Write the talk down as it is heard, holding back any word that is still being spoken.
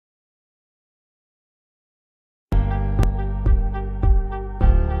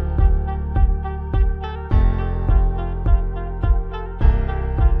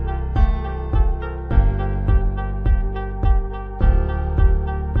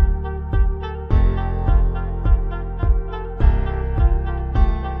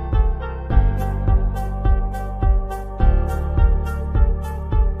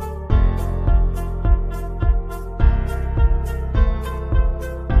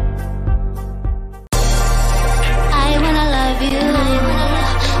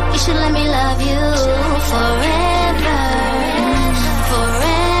should let me love you forever,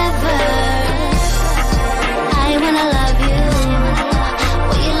 forever. I wanna love you.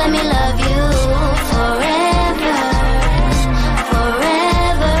 Will you let me love you forever,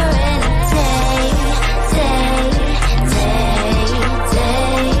 forever and a day, day, day,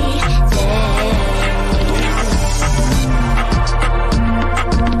 day, day.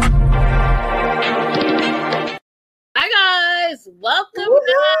 Hi guys, welcome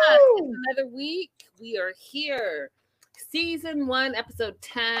back. It's another week. We are here. Season 1, episode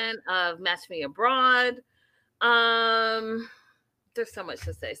 10 of Match Me Abroad. There's so much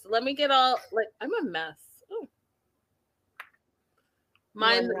to say. So let me get all I'm a mess. Oh.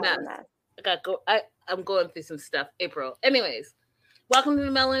 Mine's a mess. I'm going through some stuff. April. Anyways, welcome to the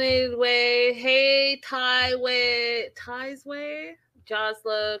Melanated Way. Hey, Ty's Way.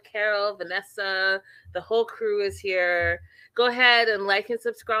 Josla, Carol, Vanessa, the whole crew is here. Go ahead and like and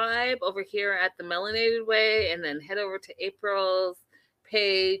subscribe over here at the Melanated Way, and then head over to April's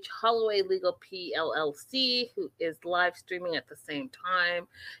page, Holloway Legal PLLC, who is live streaming at the same time.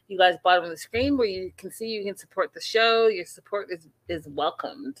 You guys, bottom of the screen where you can see you can support the show. Your support is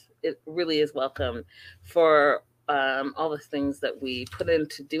welcomed. It really is welcome for all the things that we put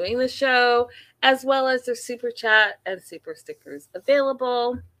into doing the show, as well as their super chat and super stickers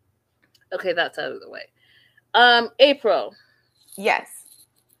available. Okay, that's out of the way. April. Yes.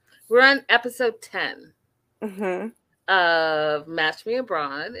 We're on episode 10 Mm-hmm. of Match Me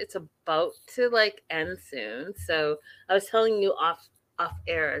Abroad. It's about to end soon. So I was telling you off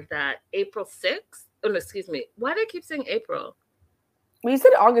air that April 6th. Oh no, excuse me. Why did I keep saying April? Well, you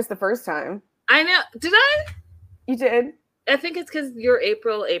said August the first time. I know. Did I? You did. I think it's because you're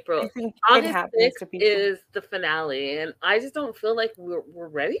April. I think August it happens to 6th people. is the finale, and I just don't feel like we're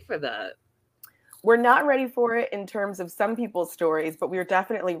ready for that. We're not ready for it in terms of some people's stories, but we're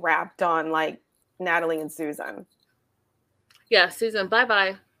definitely wrapped on Natalie and Susan. Yeah, Susan,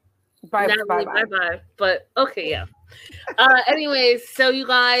 bye-bye. Bye-bye. Bye-bye. But, okay, yeah. Anyways, so you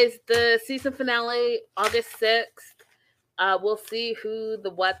guys, the season finale, August 6th. We'll see who,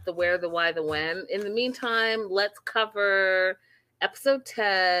 the what, the where, the why, the when. In the meantime, let's cover episode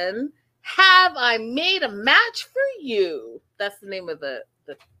 10. Have I Made a Match for You? That's the name of the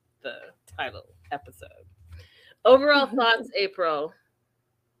title episode. Overall thoughts, April?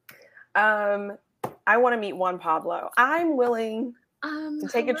 I want to meet Juan Pablo. I'm willing to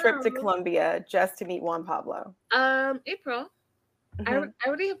take a trip to Colombia just to meet Juan Pablo. April, Mm-hmm. I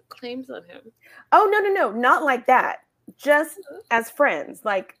already have claims on him. Oh, no, not like that. Just as friends.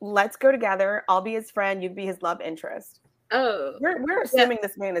 Let's go together. I'll be his friend. You be his love interest. Oh. We're assuming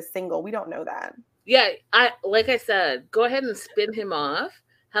this man is single. We don't know that. Yeah, like I said, go ahead and spin him off.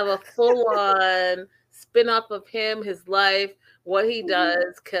 Have a full-on spin off of him, his life, what he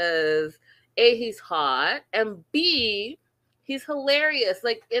does, because A, he's hot, and B, he's hilarious.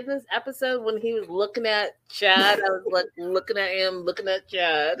 In this episode when he was looking at Chad, I was looking at him, looking at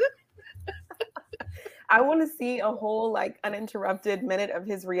Chad. I want to see a whole uninterrupted minute of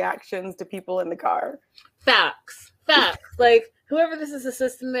his reactions to people in the car. Facts. Whoever this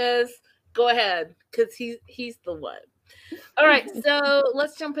assistant is, go ahead, because he's the one. All right, so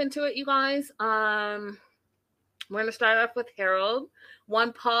let's jump into it, you guys. We're gonna start off with Harold.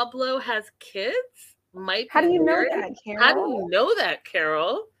 Juan Pablo has kids. How do you know that, Carol? How do you know that,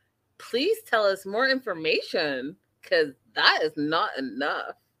 Carol? Please tell us more information, because that is not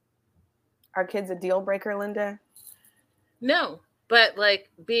enough. Are kids a deal breaker, Linda? No, but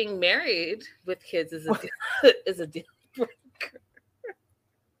being married with kids is a deal breaker.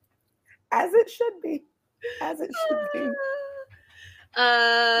 As it should be. As it should be.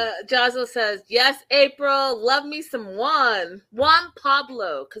 Joslo says, yes, April, love me some Juan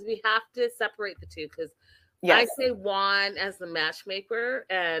Pablo, because we have to separate the two, because yes. I say Juan as the matchmaker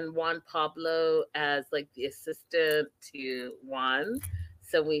and Juan Pablo as the assistant to Juan.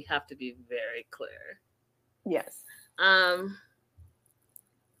 So we have to be very clear. Yes.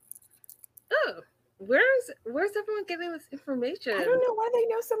 Where's everyone getting this information? I don't know why they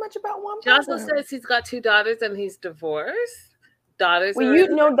know so much about Juan Pablo. Pablo. Says he's got 2 daughters and he's divorced. Daughters. Well, you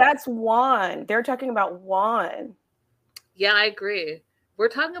know that's Juan. They're talking about Juan. Yeah, I agree. We're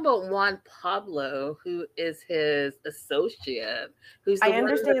talking about Juan Pablo, who is his associate. I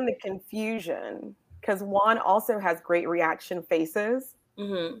understand the confusion because Juan also has great reaction faces.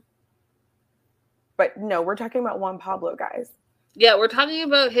 Mm-hmm. But no, we're talking about Juan Pablo, guys. Yeah, we're talking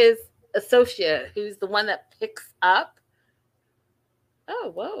about his associate, who's the one that picks up.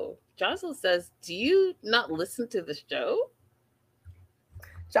 Oh, whoa. Joslo says, do you not listen to the show?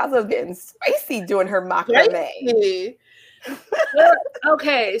 Joslo's getting spicy doing her macrame.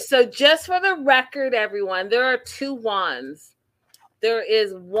 Okay, so just for the record, everyone, there are two wands. There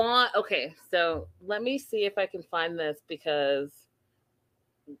is one. Okay, so let me see if I can find this because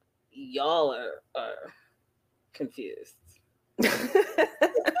y'all are confused.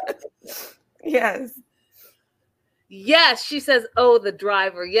 Yes. Yes, she says, oh, the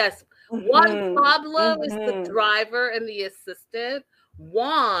driver. Yes. Juan Pablo is the driver and the assistant.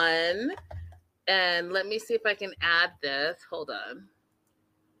 Juan, and let me see if I can add this. Hold on.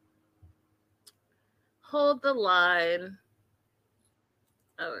 Hold the line.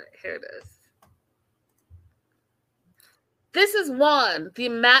 All right, here it is. This is Juan, the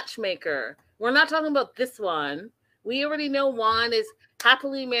matchmaker. We're not talking about this one. We already know Juan is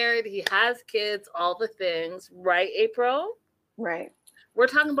happily married. He has kids, all the things. Right, April? Right. We're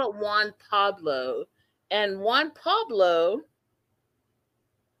talking about Juan Pablo. And Juan Pablo,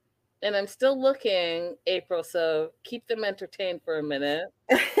 and I'm still looking, April, so keep them entertained for a minute.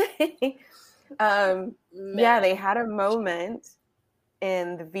 Yeah, they had a moment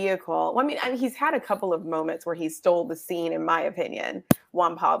in the vehicle. Well, I mean, he's had a couple of moments where he stole the scene, in my opinion,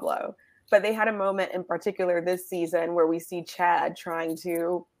 Juan Pablo. But they had a moment in particular this season where we see Chad trying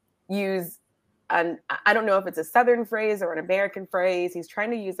to use I don't know if it's a Southern phrase or an American phrase. He's trying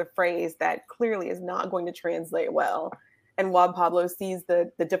to use a phrase that clearly is not going to translate well. And Juan Pablo sees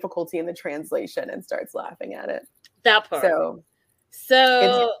the difficulty in the translation and starts laughing at it. That part. So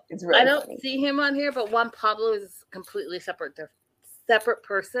it's really I don't funny. see him on here, but Juan Pablo is a completely separate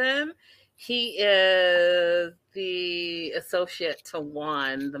person. He is the associate to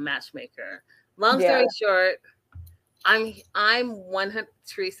Juan, the matchmaker. Long story short, I'm 100.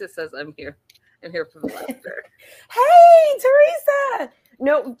 Teresa says I'm here. I'm here for the laughter. Hey, Teresa!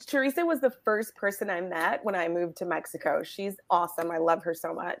 No, Teresa was the first person I met when I moved to Mexico. She's awesome. I love her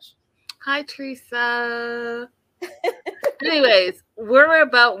so much. Hi, Teresa. Anyways, I'm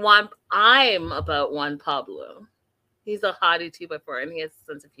about Juan Pablo. He's a hottie 2x4 and he has a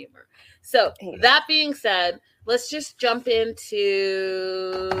sense of humor. So that being said, let's just jump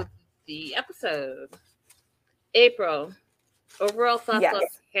into the episode. April, overall thoughts on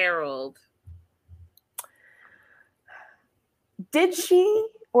Harold. Did she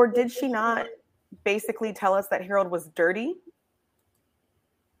or did she not basically tell us that Harold was dirty?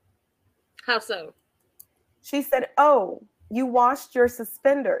 How so? She said, oh, you washed your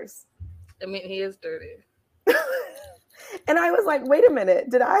suspenders. I mean, he is dirty. And I was like, wait a minute,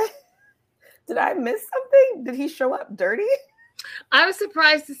 did I miss something? Did he show up dirty? I was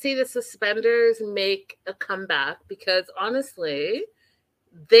surprised to see the suspenders make a comeback because honestly,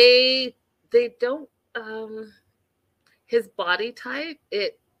 they don't his body type,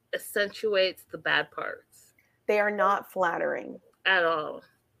 it accentuates the bad parts. They are not flattering at all.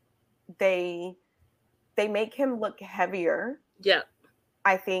 They make him look heavier. Yeah.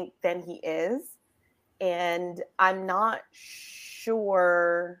 I think than he is. And I'm not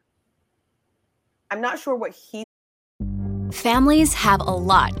sure what he. Families have a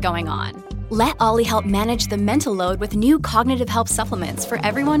lot going on. Let Ollie help manage the mental load with new cognitive help supplements for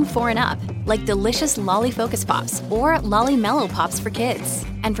everyone 4 and up, like delicious Lolly Focus Pops or Lolly Mellow Pops for kids.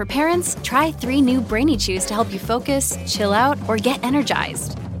 And for parents, try 3 new Brainy Chews to help you focus, chill out, or get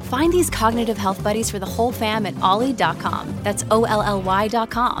energized. Find these cognitive health buddies for the whole fam at ollie.com. That's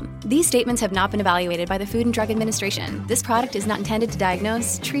OLLY.com. These statements have not been evaluated by the Food and Drug Administration. This product is not intended to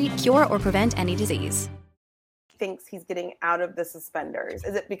diagnose, treat, cure, or prevent any disease. Thinks he's getting out of the suspenders.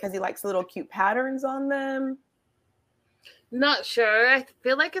 Is it because he likes little cute patterns on them? Not sure. I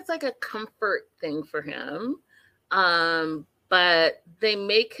feel like it's like a comfort thing for him. But they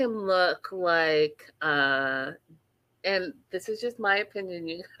make him look like and this is just my opinion,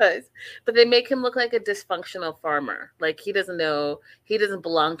 you guys, but they make him look like a dysfunctional farmer. Like he doesn't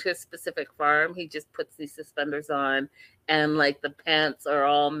belong to a specific farm. He just puts these suspenders on and like the pants are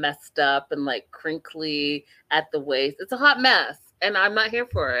all messed up and like crinkly at the waist. It's a hot mess and I'm not here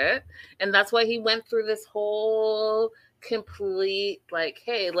for it. And that's why he went through this whole complete like,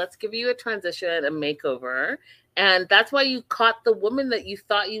 hey, let's give you a transition, a makeover. And that's why you caught the woman that you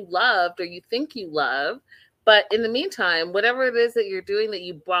thought you loved or you think you love. But in the meantime, whatever it is that you're doing, that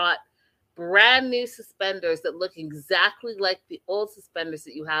you bought brand new suspenders that look exactly like the old suspenders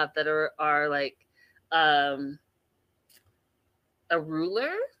that you have that are like a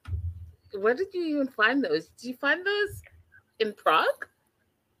ruler. Where did you even find those? Did you find those in Prague?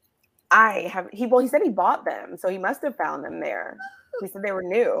 He said he bought them, so he must have found them there. He said they were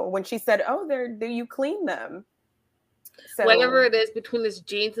new. When she said, "Oh, you clean them." So, whatever it is between his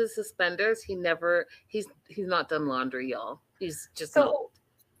jeans and suspenders, he's not done laundry, y'all. He's just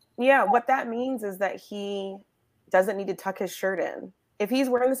yeah. What that means is that he doesn't need to tuck his shirt in. If he's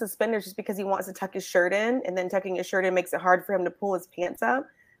wearing the suspenders just because he wants to tuck his shirt in, and then tucking his shirt in makes it hard for him to pull his pants up,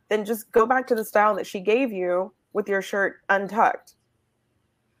 then just go back to the style that she gave you with your shirt untucked.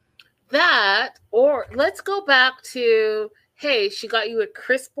 That, or let's go back to, hey, she got you a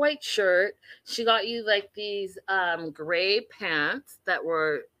crisp white shirt. She got you like these gray pants that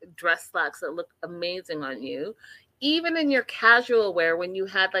were dress slacks that look amazing on you. Even in your casual wear, when you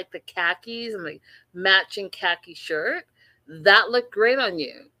had like the khakis and like matching khaki shirt, that looked great on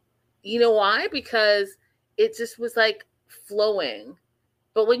you. You know why? Because it just was like flowing.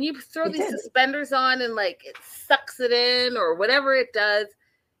 But when you throw these suspenders on and like it sucks it in or whatever it does,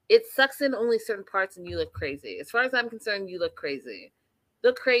 it sucks in only certain parts and you look crazy. As far as I'm concerned, you look crazy.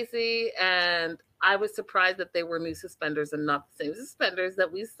 Look crazy. And I was surprised that they were new suspenders and not the same suspenders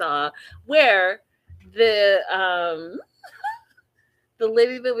that we saw where the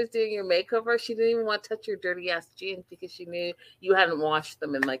lady that was doing your makeover, she didn't even want to touch your dirty ass jeans because she knew you hadn't washed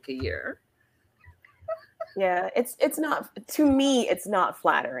them in like a year. Yeah, it's not, to me, it's not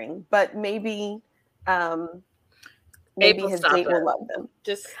flattering, but maybe April, his stop date it. will love them.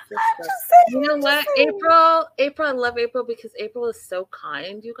 Just saying, you know what, April, I love April because April is so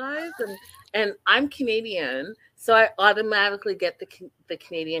kind, you guys, and I'm Canadian, so I automatically get the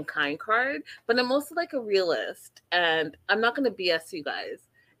Canadian kind card, but I'm also like a realist, and I'm not going to BS you guys.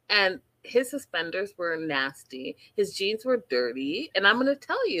 And his suspenders were nasty, his jeans were dirty, and I'm going to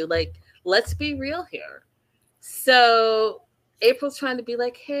tell you, like, let's be real here. So April's trying to be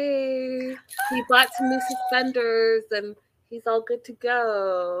like, hey, he bought some new suspenders and he's all good to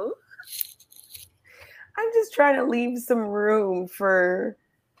go. I'm just trying to leave some room for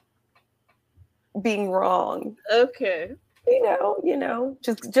being wrong. Okay. You know,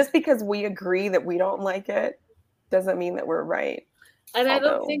 just because we agree that we don't like it doesn't mean that we're right. And I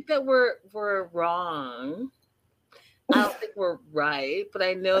don't think that we're wrong. I don't think we're right, but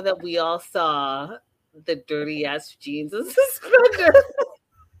I know that we all saw the dirty ass jeans and suspenders.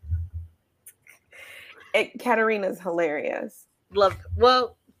 Katarina's hilarious.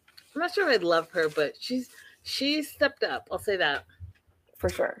 Well, I'm not sure I love her, but she stepped up. I'll say that for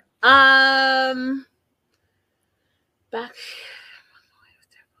sure. Back.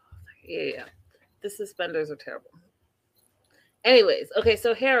 Yeah. The suspenders are terrible. Anyways, okay,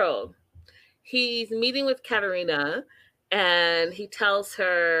 so Harold, he's meeting with Katarina. And he tells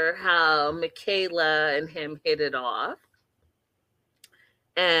her how Michaela and him hit it off.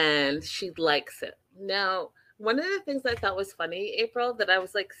 And she likes it. Now, one of the things I thought was funny, April, that I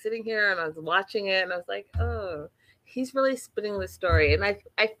was like sitting here and I was watching it and I was like, oh, he's really spinning the story. And I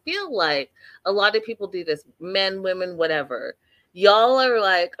feel like a lot of people do this, men, women, whatever. Y'all are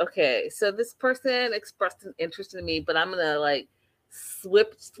like, okay, so this person expressed an interest in me, but I'm going to like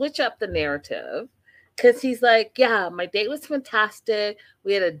switch up the narrative. Because he's like, yeah, my date was fantastic.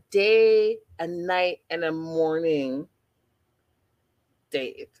 We had a day, a night, and a morning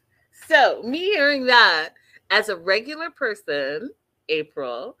date. So me hearing that as a regular person,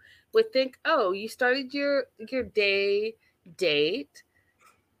 April, would think, oh, you started your day date.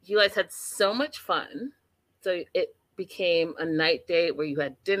 You guys had so much fun. So it became a night date where you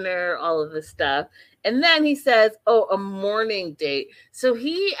had dinner, all of this stuff. And then he says, oh, a morning date. So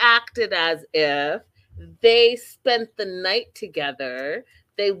he acted as if they spent the night together.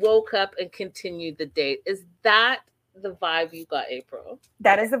 They woke up and continued the date. Is that the vibe you got, April?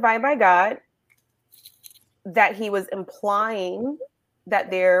 That is the vibe I got. That he was implying that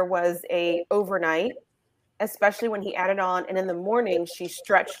there was a overnight, especially when he added on, and in the morning she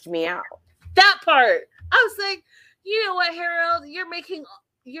stretched me out. That part. I was like, you know what, Harold? You're making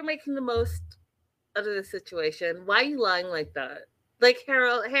the most out of the situation. Why are you lying like that? Like,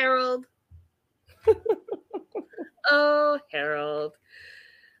 Harold. Oh, Harold.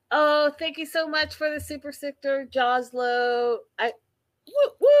 Oh, thank you so much for the super sister, Joslo.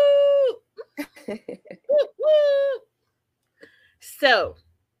 Woo. So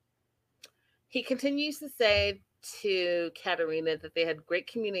he continues to say to Katarina that they had great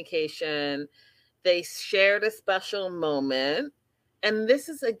communication. They shared a special moment. And this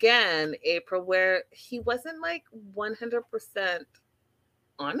is, again, April, where he wasn't like 100%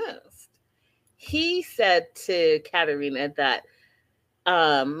 honest. He said to Katarina that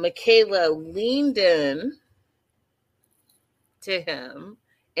Michaela leaned in to him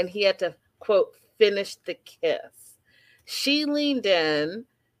and he had to, quote, finish the kiss. She leaned in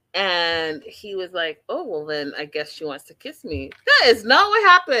and he was like, oh, well, then I guess she wants to kiss me. That is not what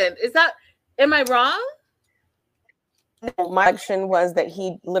happened. Am I wrong? No, my action was that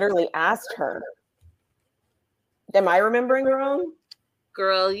he literally asked her. Am I remembering wrong?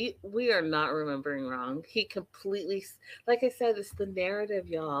 Girl, we are not remembering wrong. He completely, like I said, it's the narrative,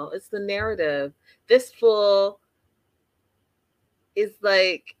 y'all. It's the narrative. This fool is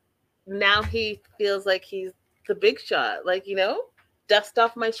like, now he feels like he's the big shot. Like, dust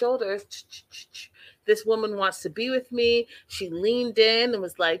off my shoulders. This woman wants to be with me. She leaned in and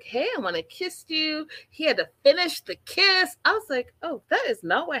was like, hey, I want to kiss you. He had to finish the kiss. I was like, oh, that is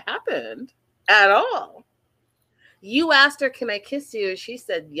not what happened at all. You asked her, can I kiss you? And she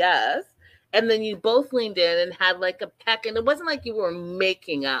said yes. And then you both leaned in and had like a peck. And it wasn't like you were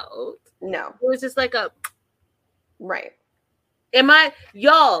making out. No. It was just like a... Right.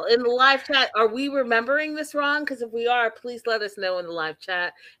 Y'all in the live chat, are we remembering this wrong? Because if we are, please let us know in the live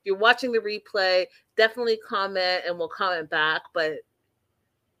chat. If you're watching the replay, definitely comment and we'll comment back. But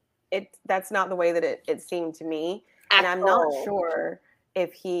that's not the way that it seemed to me. And I'm not sure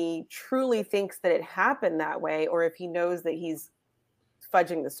if he truly thinks that it happened that way or if he knows that he's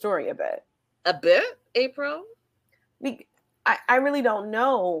fudging the story a bit. A bit, April? I really don't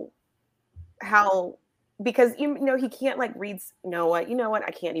know how... Because, he can't read. You know what?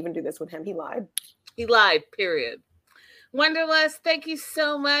 I can't even do this with him. He lied. He lied, period. Wonderlust, thank you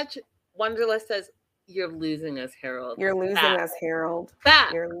so much. Wonderlust says, you're losing us, Harold. You're losing us, Harold.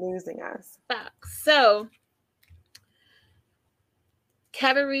 Facts. You're losing us. Facts. So,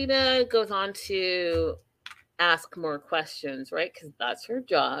 Katerina goes on to ask more questions, right? Because that's her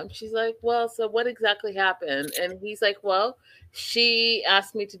job. She's like, well, so what exactly happened? And he's like, well, she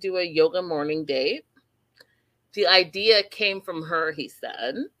asked me to do a yoga morning date. The idea came from her, he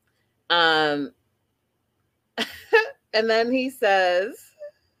said. And then he says,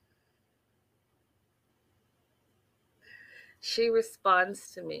 she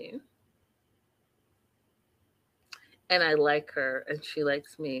responds to me. And I like her and she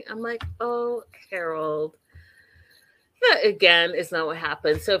likes me. I'm like, oh, Harold. That, again, is not what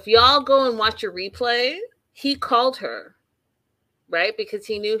happened. So if y'all go and watch your replay, he called her. Right? Because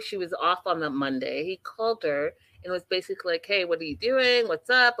he knew she was off on that Monday. He called her and was basically like, hey, what are you doing? What's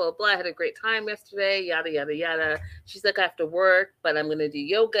up? Blah, blah. I had a great time yesterday. Yada, yada, yada. She's like, I have to work, but I'm going to do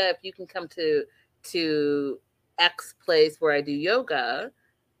yoga. If you can come to X place where I do yoga,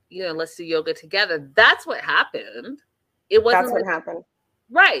 let's do yoga together. That's what happened. That's what happened.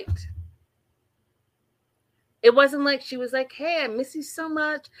 Right. It wasn't like she was like, hey, I miss you so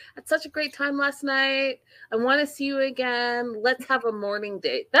much. I had such a great time last night. I want to see you again. Let's have a morning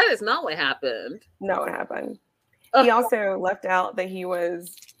date. That is not what happened. No, what happened. He also left out that he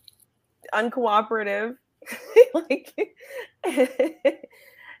was uncooperative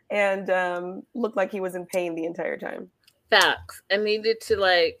and looked like he was in pain the entire time. Facts. And needed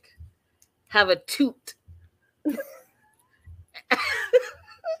to have a toot.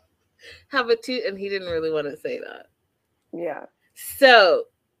 Have a toot, and he didn't really want to say that. Yeah. So,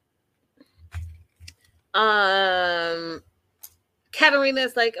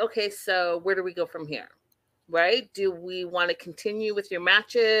 Katerina's like, okay, so where do we go from here? Right? Do we want to continue with your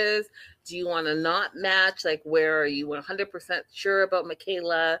matches? Do you want to not match? Where are you 100% sure about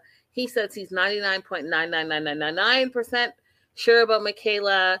Michaela? He says he's 99.99999% sure about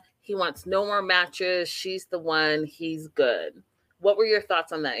Michaela. He wants no more matches. She's the one. He's good. What were your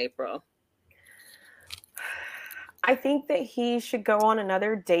thoughts on that, April? I think that he should go on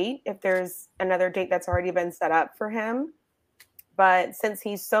another date if there's another date that's already been set up for him. But since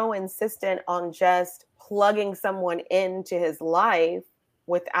he's so insistent on just plugging someone into his life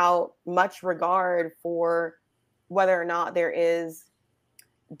without much regard for whether or not there is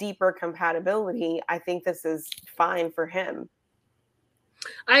deeper compatibility, I think this is fine for him.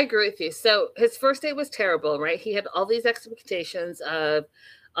 I agree with you. So his first date was terrible, right? He had all these expectations of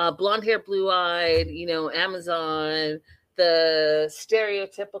blonde hair, blue-eyed, Amazon, the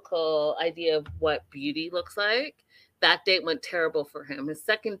stereotypical idea of what beauty looks like. That date went terrible for him. His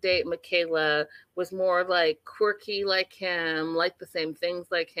second date, Michaela, was more quirky like him, like the same things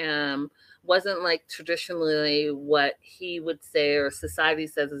like him, wasn't traditionally what he would say or society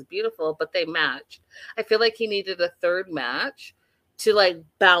says is beautiful, but they matched. I feel like he needed a third match to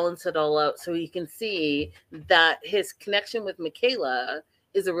balance it all out so he can see that his connection with Michaela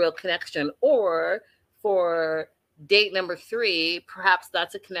is a real connection, or for date number 3, perhaps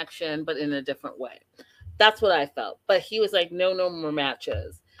that's a connection, but in a different way. That's what I felt. But he was like, no more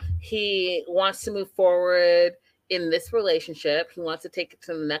matches. He wants to move forward in this relationship. He wants to take it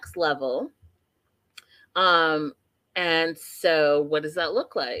to the next level. And so what does that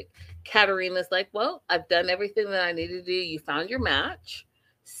look like? Katerina's like, well, I've done everything that I need to do. You found your match.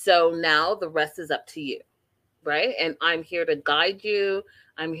 So now the rest is up to you. Right? And I'm here to guide you.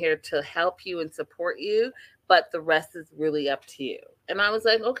 I'm here to help you and support you. but the rest is really up to you. And I was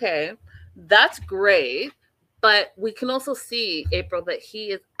like, okay, that's great. But we can also see, April, that he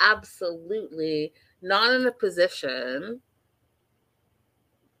is absolutely not in a position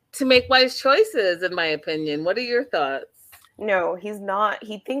to make wise choices, in my opinion. What are your thoughts? No, he's not.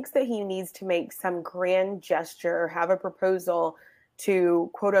 He thinks that he needs to make some grand gesture, have a proposal to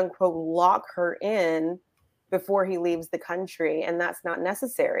quote unquote lock her in before he leaves the country, and that's not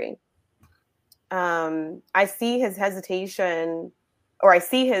necessary. I see his hesitation, or I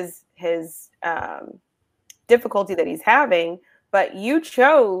see his difficulty that he's having. But you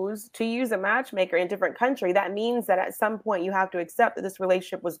chose to use a matchmaker in a different country. That means that at some point you have to accept that this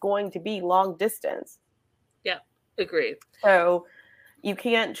relationship was going to be long distance. Yeah, agreed. So you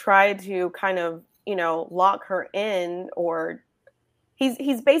can't try to kind of, lock her in, or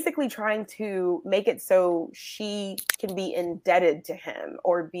he's basically trying to make it so she can be indebted to him,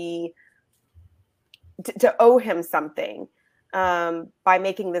 or be to owe him something by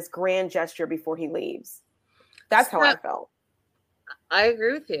making this grand gesture before he leaves. That's how I felt. I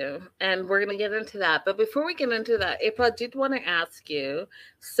agree with you, and we're going to get into that. But before we get into that, April, I did want to ask you,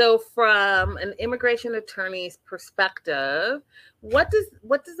 so from an immigration attorney's perspective, what does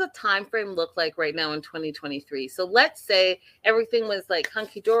the time frame look like right now in 2023? So let's say everything was like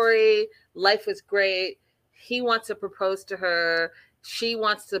hunky-dory, life was great, he wants to propose to her, she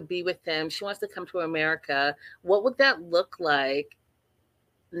wants to be with him, she wants to come to America. What would that look like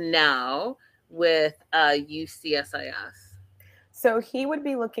now with UCSIS? So he would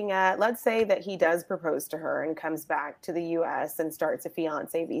be looking at, let's say that he does propose to her and comes back to the U.S. and starts a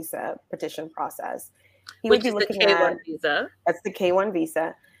fiancé visa petition process. He would be looking at visa. That's the K-1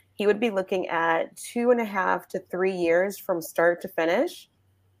 visa. He would be looking at 2.5 to 3 years from start to finish.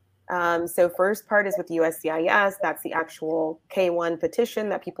 So first part is with USCIS. That's the actual K-1 petition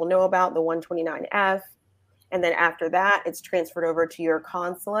that people know about, the 129F. And then after that, it's transferred over to your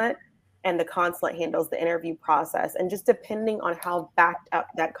consulate, and the consulate handles the interview process. And just depending on how backed up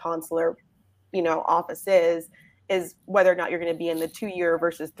that consular, office is whether or not you're going to be in the 2-year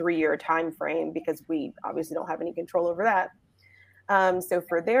versus 3-year time frame, because we obviously don't have any control over that. So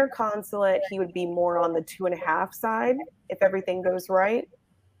for their consulate, he would be more on the 2.5 side if everything goes right.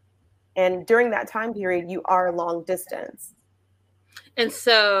 And during that time period, you are long distance. And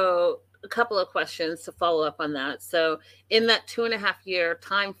so a couple of questions to follow up on that. So in that 2.5 year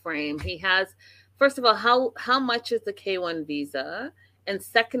time frame, he has, first of all, how much is the K-1 visa? And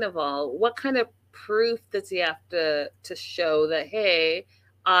second of all, what kind of proof does he have to show that, hey,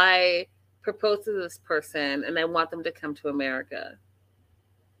 I proposed to this person and I want them to come to America?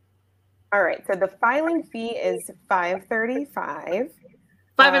 All right. So the filing fee is $535.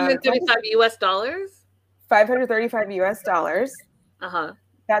 $535 US dollars? $535 US dollars. Uh-huh.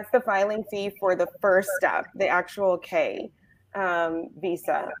 That's the filing fee for the first step, the actual K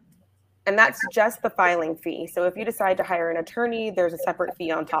visa. And that's just the filing fee. So if you decide to hire an attorney, there's a separate fee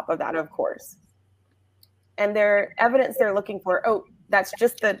on top of that, of course. And their evidence they're looking for, that's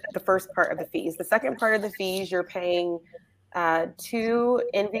just the first part of the fees. The second part of the fees, you're paying to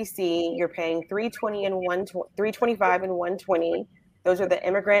NVC, you're paying $325 and $120. Those are the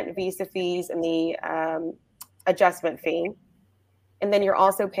immigrant visa fees and the adjustment fee. And then you're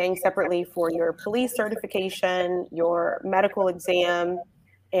also paying separately for your police certification, your medical exam.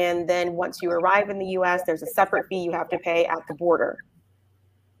 And then once you arrive in the U.S., there's a separate fee you have to pay at the border.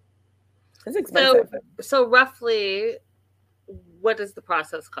 It's expensive. So roughly, what does the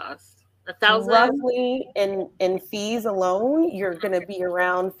process cost? $1,000? Roughly in fees alone, you're going to be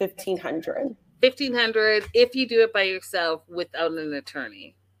around $1,500. $1,500 if you do it by yourself without an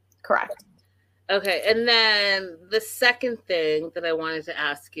attorney. Correct. Okay, and then the second thing that I wanted to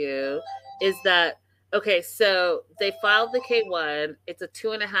ask you is that, okay, so they filed the K-1. It's a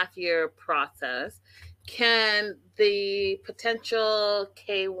 2.5 year process. Can the potential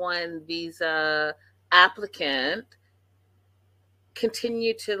K-1 visa applicant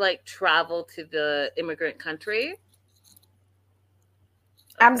continue to travel to the immigrant country?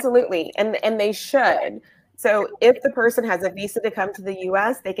 Absolutely, and they should. So if the person has a visa to come to the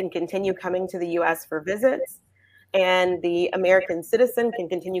U.S., they can continue coming to the U.S. for visits, and the American citizen can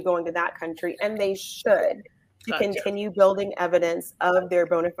continue going to that country, and they should to continue building evidence of their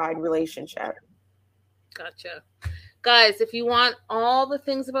bona fide relationship. Gotcha. Guys, if you want all the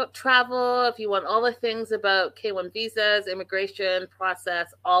things about travel, if you want all the things about K-1 visas, immigration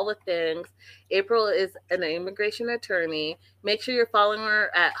process, all the things, April is an immigration attorney. Make sure you're following her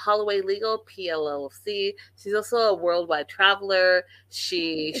at Holloway Legal, PLLC. She's also a worldwide traveler.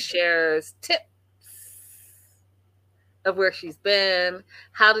 She shares tips of where she's been,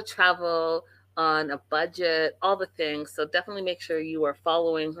 how to travel on a budget, all the things. So definitely make sure you are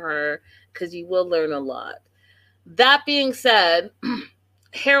following her because you will learn a lot. That being said,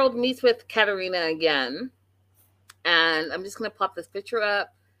 Harold meets with Katerina again. And I'm just going to pop this picture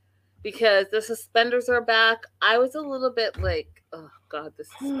up because the suspenders are back. I was a little bit like, oh God, the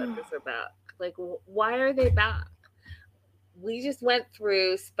suspenders are back. Like, why are they back? We just went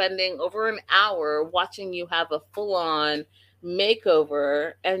through spending over an hour watching you have a full-on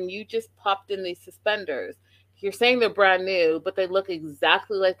makeover, and you just popped in these suspenders. You're saying they're brand new, but they look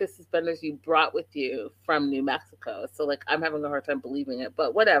exactly like the suspenders you brought with you from New Mexico. So, like, I'm having a hard time believing it,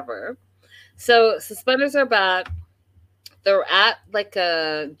 but whatever. So, suspenders are back. They're at like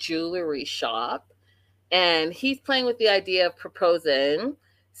a jewelry shop, and he's playing with the idea of proposing.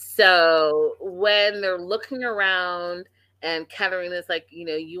 So when they're looking around and Katerina's like,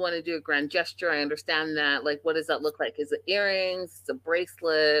 you want to do a grand gesture. I understand that. Like, what does that look like? Is it earrings? It's a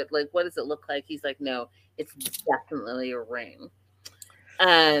bracelet? Like, what does it look like? He's like, no, it's definitely a ring.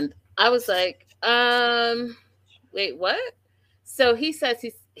 And I was like, wait, what? So he says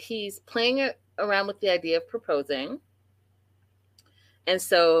he's playing around with the idea of proposing. And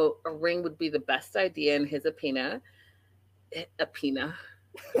so a ring would be the best idea in his opinion. Apina.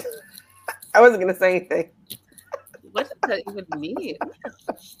 I wasn't going to say anything. What does that even mean?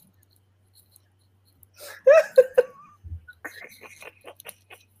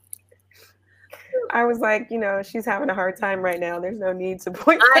 I was like, she's having a hard time right now. There's no need to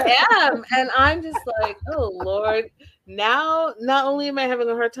point. I am. And I'm just like, oh, Lord. Now, not only am I having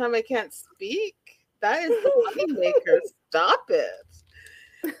a hard time, I can't speak. That is the money maker. Stop it.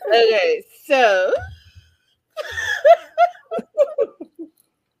 Okay, so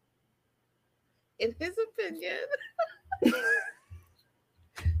in his opinion,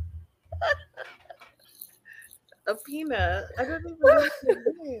 Apina, I don't even know what it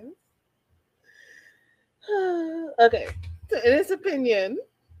means. Okay, so in his opinion,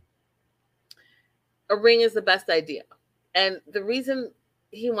 a ring is the best idea. And the reason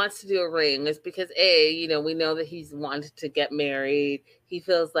he wants to do a ring is because we know that he's wanted to get married. He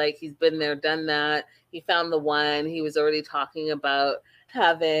feels like he's been there, done that. He found the one. He was already talking about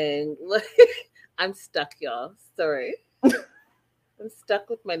having, I'm stuck, y'all. Sorry. I'm stuck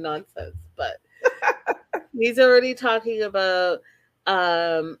with my nonsense, but he's already talking about,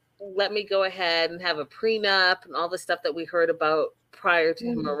 let me go ahead and have a prenup and all the stuff that we heard about prior to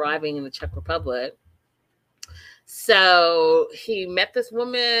him arriving in the Czech Republic. So he met this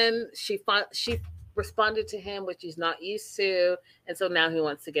woman. She responded to him, which he's not used to. And so now he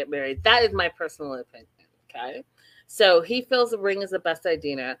wants to get married. That is my personal opinion. Okay. So he feels the ring is the best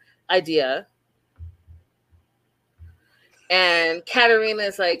idea. And Katerina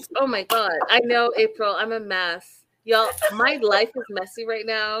is like, oh my God, I know, April, I'm a mess. Y'all, my life is messy right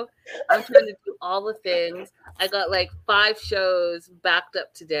now. I'm trying to do all the things. I got like 5 shows backed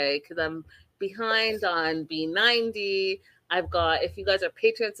up today because I'm behind on B90. I've got, if you guys are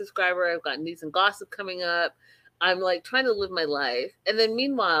Patreon subscriber, I've got news and gossip coming up. I'm like trying to live my life. And then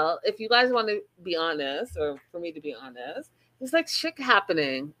meanwhile, if you guys want to be honest, or for me to be honest, there's like shit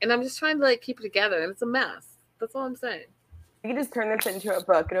happening. And I'm just trying to like keep it together, and it's a mess. That's all I'm saying. You can just turn this into a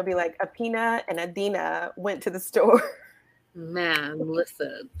book. It'll be like Apina and Adina went to the store. Man,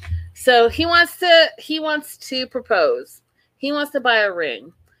 listen. So he wants to propose. He wants to buy a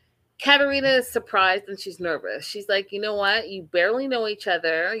ring. Katerina is surprised and she's nervous. She's like, you know what? You barely know each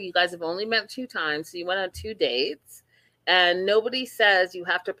other. You guys have only met 2 times. So you went on 2 dates. And nobody says you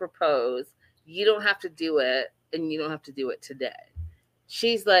have to propose. You don't have to do it. And you don't have to do it today.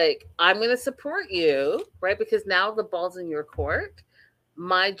 She's like, I'm going to support you, right? Because now the ball's in your court.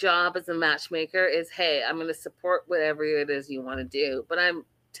 My job as a matchmaker is, hey, I'm going to support whatever it is you want to do. But I'm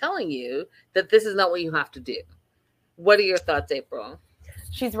telling you that this is not what you have to do. What are your thoughts, April?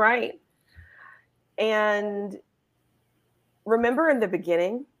 She's right. And remember in the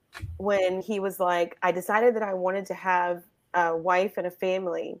beginning when he was like, I decided that I wanted to have a wife and a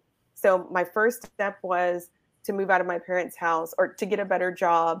family. So my first step was to move out of my parents' house, or to get a better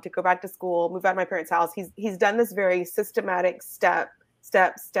job, to go back to school, move out of my parents' house. He's done this very systematic step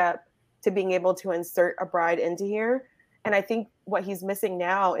to being able to insert a bride into here. And I think what he's missing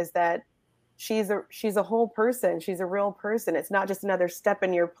now is that she's a whole person. She's a real person. It's not just another step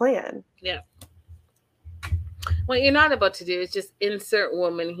in your plan. Yeah. What you're not about to do is just insert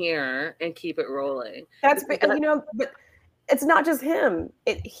woman here and keep it rolling. But it's not just him.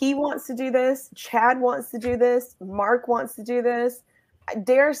 He wants to do this. Chad wants to do this. Mark wants to do this. I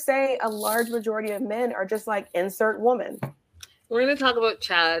dare say a large majority of men are just like, insert woman. We're going to talk about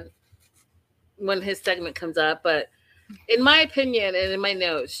Chad when his segment comes up, but In my opinion and in my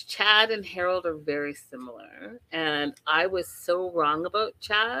notes, Chad and Harold are very similar. And I was so wrong about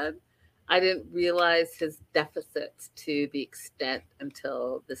Chad. I didn't realize his deficits to the extent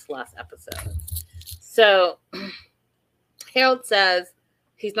until this last episode. So Harold says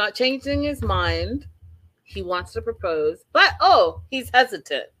he's not changing his mind. He wants to propose, but he's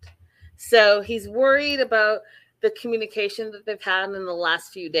hesitant. So he's worried about the communication that they've had in the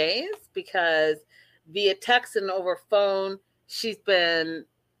last few days because via text and over phone, she's been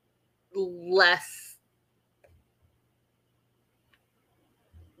less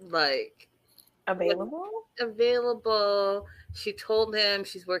like available. She told him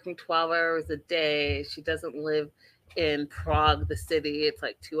she's working 12 hours a day. She doesn't live in Prague, the city. It's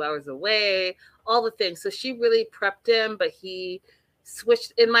like 2 hours away, all the things. So she really prepped him, but he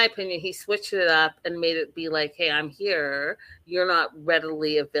switched, in my opinion, he switched it up and made it be like, hey, I'm here. You're not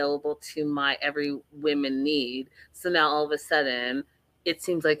readily available to my every women need. So now all of a sudden, it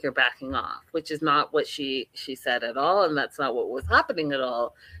seems like you're backing off, which is not what she said at all. And that's not what was happening at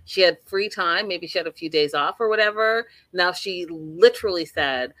all. She had free time. Maybe she had a few days off or whatever. Now she literally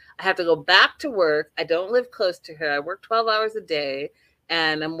said, I have to go back to work. I don't live close to her. I work 12 hours a day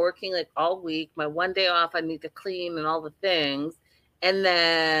and I'm working like all week. My one day off, I need to clean and all the things. And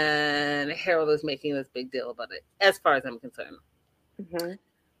then Harold is making this big deal about it, as far as I'm concerned. Mm-hmm.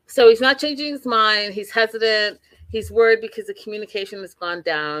 So he's not changing his mind. He's hesitant. He's worried because the communication has gone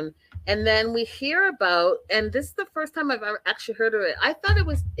down. And then we hear about, and this is the first time I've ever actually heard of it. I thought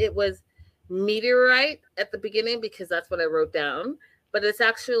it was meteorite at the beginning because that's what I wrote down. But it's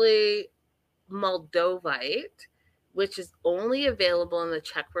actually Moldovite, which is only available in the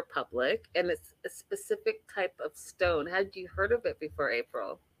Czech Republic. And it's a specific type of stone. Had you heard of it before,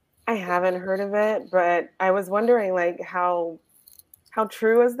 April? I haven't heard of it, but I was wondering like how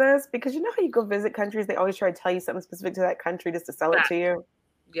true is this? Because you know how you go visit countries, they always try to tell you something specific to that country just to sell it to you.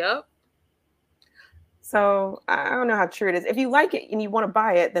 Yep. So I don't know how true it is. If you like it and you want to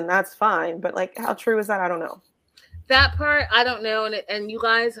buy it, then that's fine. But like, how true is that? I don't know. That part, I don't know. And you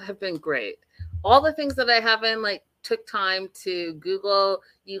guys have been great. All the things that I haven't like took time to Google,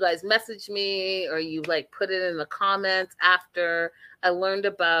 you guys messaged me or you like put it in the comments after I learned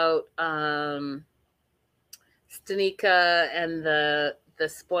about Stanika and the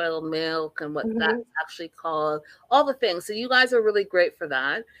spoiled milk and what that's actually called, all the things. So you guys are really great for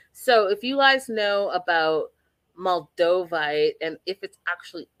that. So if you guys know about Moldovite and if it's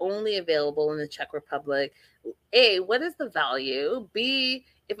actually only available in the Czech Republic, A, what is the value? B,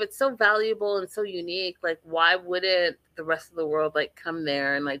 if it's so valuable and so unique, like why wouldn't the rest of the world like come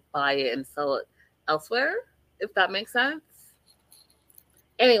there and like buy it and sell it elsewhere? If that makes sense.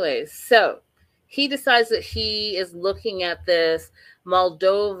 Anyways, so he decides that he is looking at this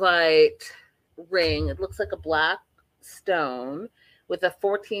Moldovite ring. It looks like a black stone with a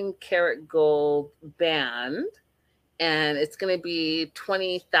 14 karat gold band. And it's going to be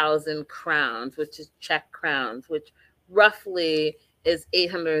 20,000 crowns, which is Czech crowns, which roughly is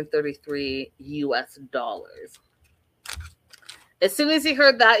 $833 US. As soon as he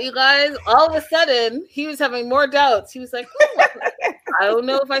heard that, you guys, all of a sudden, he was having more doubts. He was like, I don't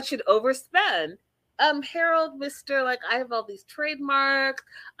know if I should overspend. Harold, Mr. Like, I have all these trademarks.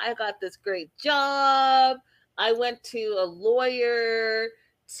 I got this great job. I went to a lawyer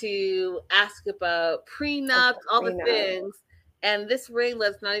to ask about prenups, all the things. And this ring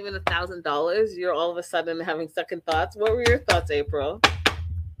that's not even $1,000. You're all of a sudden having second thoughts. What were your thoughts, April?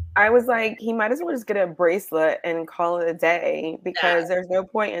 I was like, he might as well just get a bracelet and call it a day because there's no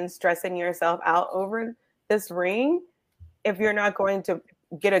point in stressing yourself out over this ring if you're not going to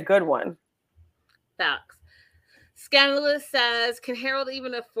get a good one. Facts. Scandalous says, can Harold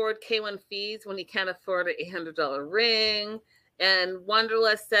even afford K1 fees when he can't afford an $800 ring? And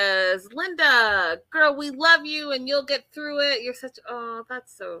Wanderlust says, Linda, girl, we love you and you'll get through it. You're such,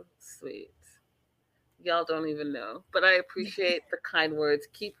 that's so sweet. Y'all don't even know, but I appreciate the kind words.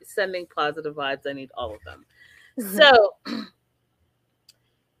 Keep sending positive vibes. I need all of them. So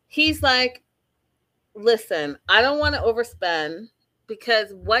he's like, listen, I don't want to overspend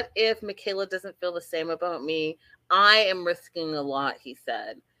because what if Michaela doesn't feel the same about me? I am risking a lot, he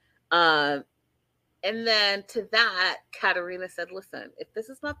said. And then to that, Katerina said, listen, if this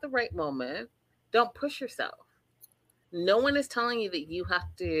is not the right moment, don't push yourself. No one is telling you that you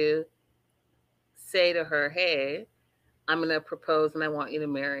have to say to her, hey, I'm going to propose and I want you to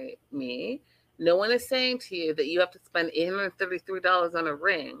marry me. No one is saying to you that you have to spend $833 on a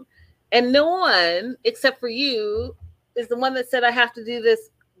ring. And no one, except for you, is the one that said I have to do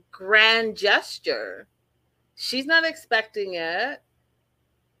this grand gesture. She's not expecting it.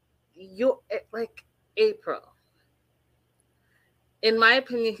 You're like, April, In my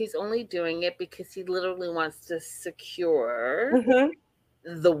opinion, he's only doing it because he literally wants to secure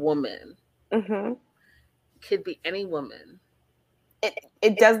the woman. Could be any woman.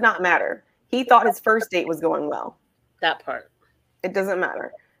 It does not matter. He thought his first date was going well. That part. It doesn't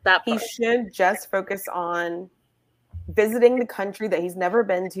matter. That He part. should just focus on visiting the country that he's never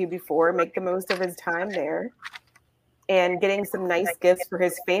been to before, make the most of his time there, and getting some nice gifts for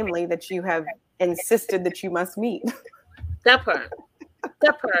his family that you have insisted that you must meet. That part.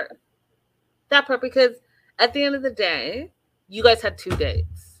 That part. That part, because at the end of the day, you guys had 2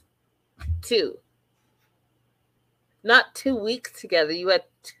 dates. 2. Not 2 weeks together. You had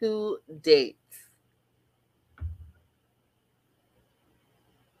 2 dates.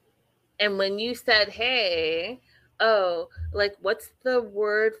 And when you said, hey, oh, like, what's the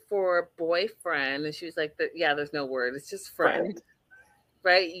word for boyfriend? And she was like, yeah, there's no word. It's just friend.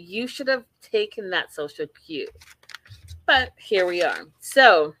 Right? You should have taken that social cue. But here we are.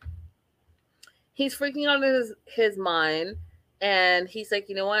 So he's freaking out in his mind. And he's like,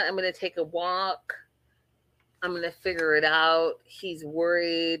 you know what? I'm going to take a walk. I'm going to figure it out. He's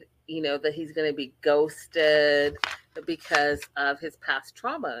worried, you know, that he's going to be ghosted because of his past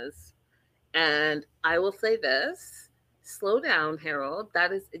traumas. And I will say this, slow down, Harold.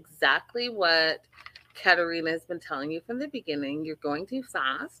 That is exactly what Katerina has been telling you from the beginning. You're going too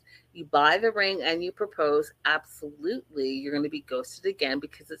fast. You buy the ring and you propose. Absolutely, you're going to be ghosted again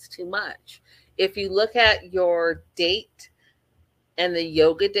because it's too much. If you look at your date and the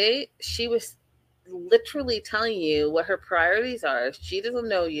yoga date, she was literally telling you what her priorities are. She doesn't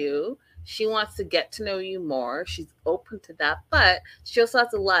know you. She wants to get to know you more. She's open to that, but she also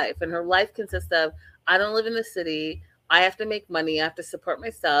has a life, and her life consists of, I don't live in the city. I have to make money. I have to support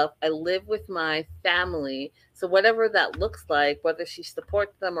myself. I live with my family. So whatever that looks like, whether she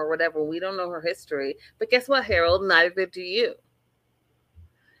supports them or whatever, we don't know her history. But guess what, Harold? Neither do you.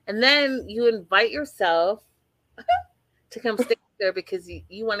 And then you invite yourself to come stay there because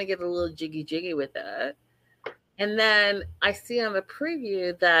you want to get a little jiggy with it. And then I see on the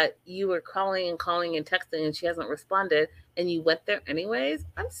preview that you were calling and texting and she hasn't responded and you went there anyways.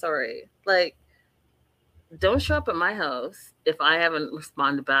 I'm sorry. Like, don't show up at my house if I haven't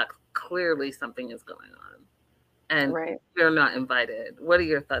responded back. Clearly something is going on. And you're not invited. What are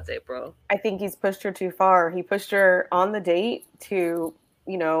your thoughts, April? I think he's pushed her too far. He pushed her on the date to,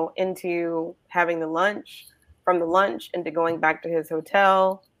 you know, into having the lunch, from the lunch into going back to his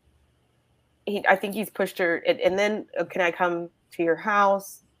hotel. I think he's pushed her, and then can I come to your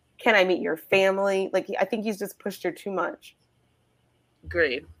house? Can I meet your family? Like, I think he's just pushed her too much.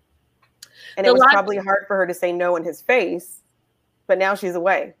 Agreed. And it was probably hard for her to say no in his face, but now she's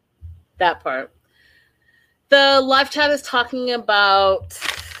away. That part. The live chat is talking about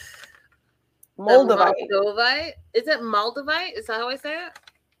Moldavite. Is it Moldavite? Is that how I say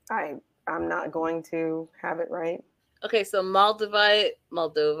it? I'm not going to have it right. Okay, so Moldavite,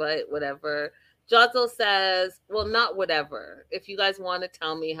 whatever. Josel says, well, not whatever. If you guys want to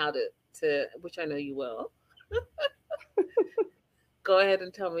tell me how to, which I know you will, go ahead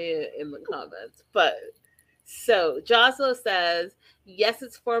and tell me in the comments. But so Josel says, yes,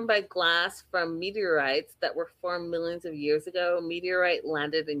 it's formed by glass from meteorites that were formed millions of years ago. Meteorite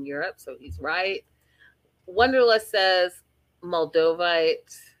landed in Europe, so he's right. Wonderlust says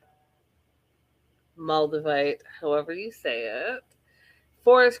Moldavite, however you say it.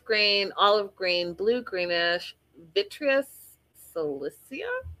 Forest green, olive green, blue greenish, vitreous silicia.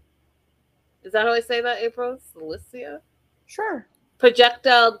 Is that how I say that, April? Silicia? Sure.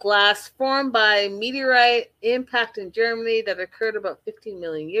 Projectile glass formed by meteorite impact in Germany that occurred about 15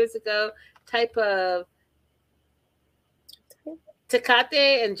 million years ago. Type of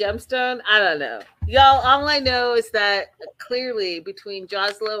Tecate and gemstone. I don't know. Y'all, all I know is that clearly between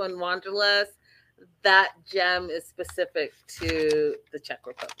Joslo and Wanderlust, that gem is specific to the Czech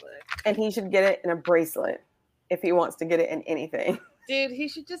Republic. And he should get it in a bracelet if he wants to get it in anything. Dude, he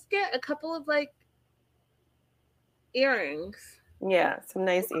should just get a couple of like earrings. Yeah, some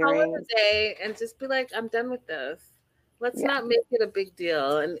nice earrings. A day and just be like, I'm done with this. Let's not make it a big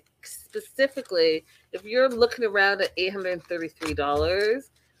deal. And specifically, if you're looking around at $833,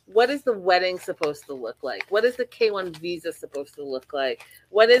 what is the wedding supposed to look like? What is the K1 visa supposed to look like?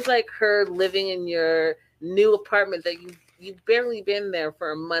 What is like her living in your new apartment that you've barely been there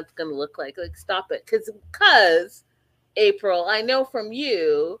for a month going to look like? Like, stop it. Because April, I know from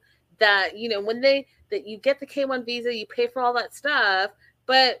you that, you know, that you get the K1 visa, you pay for all that stuff,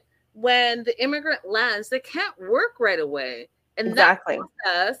 but when the immigrant lands, they can't work right away. And that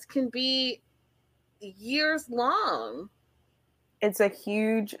process can be years long. It's a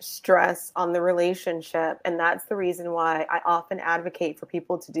huge stress on the relationship. And that's the reason why I often advocate for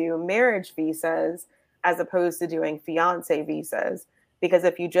people to do marriage visas as opposed to doing fiance visas. Because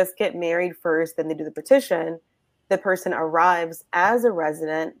if you just get married first, then they do the petition, the person arrives as a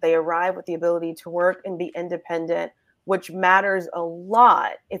resident, they arrive with the ability to work and be independent, which matters a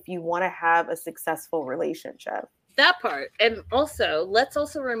lot if you want to have a successful relationship. That part. And also, let's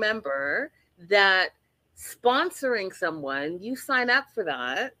also remember that sponsoring someone, you sign up for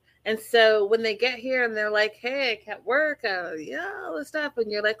that. And so when they get here and they're like, hey, I can't work, all this stuff,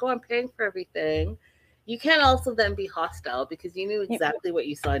 and you're like, oh, I'm paying for everything, you can't also then be hostile because you knew exactly what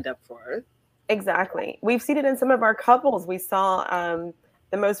you signed up for. Exactly. We've seen it in some of our couples. We saw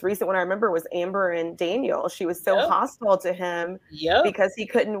the most recent one I remember was Amber and Daniel. She was so hostile to him because he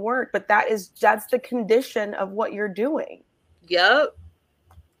couldn't work. But that's the condition of what you're doing. Yep.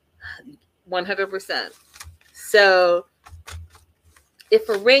 100%. So if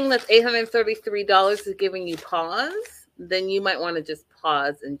a ring that's $833 is giving you pause, then you might want to just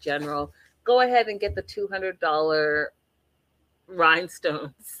pause in general. Go ahead and get the $200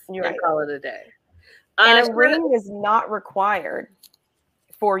 rhinestones and call it a day. And a ring is not required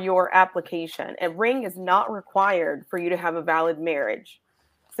for your application. A ring is not required for you to have a valid marriage.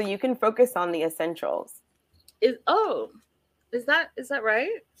 So you can focus on the essentials. Is that right?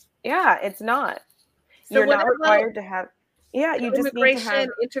 Yeah, it's not. So you're not required to have. Yeah, you just need to have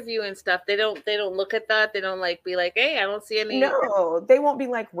interview and stuff. They don't look at that. They don't be like, hey, I don't see any. No, they won't be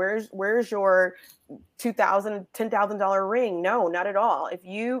like, where's your $10,000 ring? No, not at all. If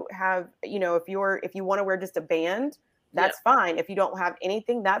you have, if you want to wear just a band, that's fine. If you don't have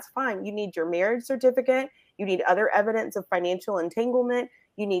anything, that's fine. You need your marriage certificate. You need other evidence of financial entanglement.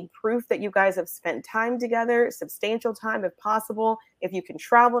 You need proof that you guys have spent time together, substantial time if possible. If you can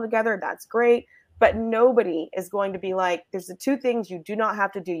travel together, that's great. But nobody is going to be like, there's the two things you do not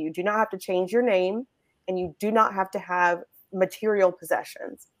have to do. You do not have to change your name, and you do not have to have material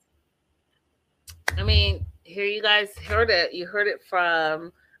possessions. I mean, here you guys heard it. You heard it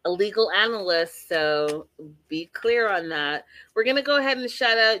from a legal analyst, so be clear on that. We're going to go ahead and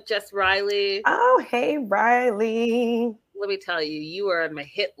shout out Jess Riley. Oh, hey, Riley. Let me tell you, you are on my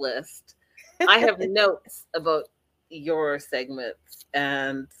hit list. I have notes about your segments,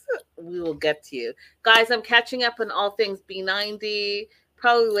 and we will get to you. Guys, I'm catching up on all things B90,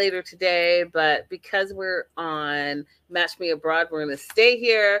 probably later today, but because we're on Match Me Abroad, we're going to stay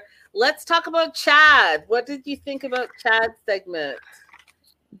here. Let's talk about Chad. What did you think about Chad's segment?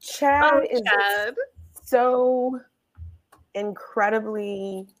 Chad is so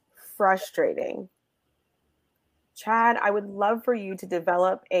incredibly frustrating. Chad, I would love for you to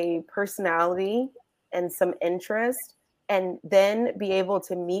develop a personality and some interest, and then be able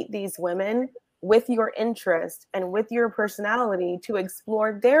to meet these women with your interest and with your personality to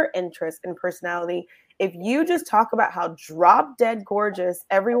explore their interest and personality. If you just talk about how drop dead gorgeous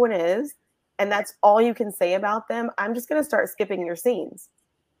everyone is, and that's all you can say about them, I'm just going to start skipping your scenes.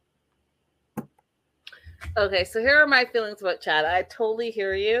 Okay, so here are my feelings about Chad. I totally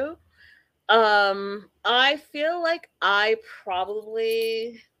hear you. I feel like I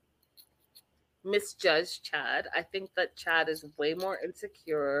probably misjudged Chad. I think that Chad is way more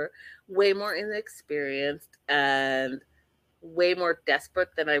insecure, way more inexperienced, and way more desperate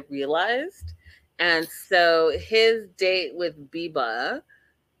than I realized. And so his date with Biba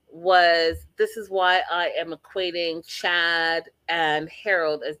this is why I am equating Chad and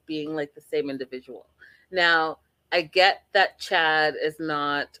Harold as being like the same individual. Now, I get that Chad is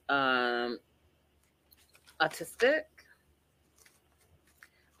not autistic,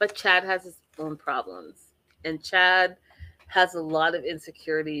 but Chad has his own problems. And Chad has a lot of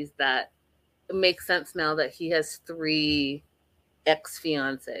insecurities that make sense now that he has 3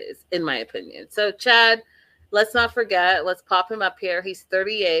 ex-fiancés, in my opinion. So Chad, let's not forget, let's pop him up here. He's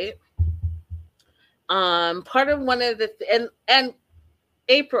 38. Part of one of the, and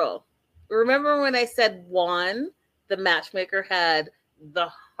April, remember when I said Juan, the matchmaker, had the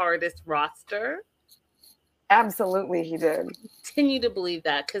hardest roster? Absolutely, he did. Continue to believe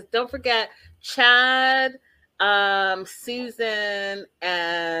that, because don't forget, Chad, Susan,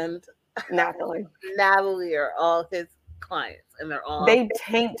 and Natalie are all his clients, and they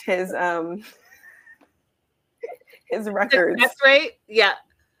tanked his records. That's right. Yeah,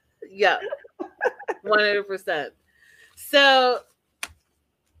 100%. So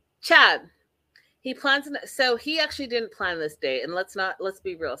Chad, he plans. So he actually didn't plan this date, and let's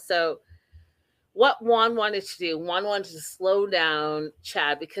be real. So what Juan wanted to do, Juan wanted to slow down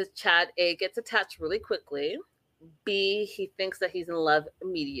Chad because Chad, A, gets attached really quickly. B, he thinks that he's in love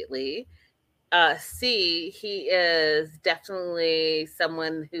immediately. C, he is definitely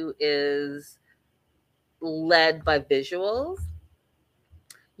someone who is led by visuals.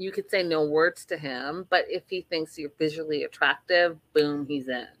 You could say no words to him, but if he thinks you're visually attractive, boom, he's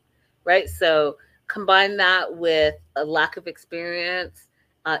in, right? So combine that with a lack of experience,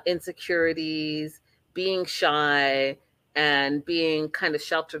 insecurities, being shy, and being kind of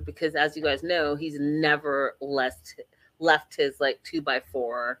sheltered because, as you guys know, he's never left his like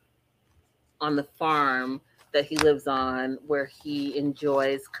 2x4 on the farm that he lives on, where he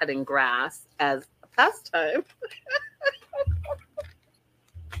enjoys cutting grass as a pastime.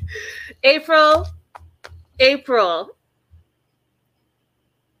 April.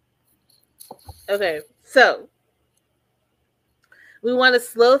 Okay, so we want to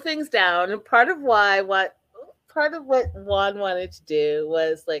slow things down, and part of what Juan wanted to do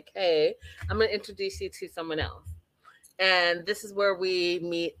was like, hey, I'm going to introduce you to someone else, and this is where we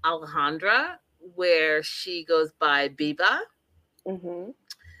meet Alejandra, where she goes by Biba. Mm-hmm.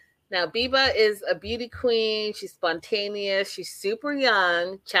 Now, Biba is a beauty queen. She's spontaneous. She's super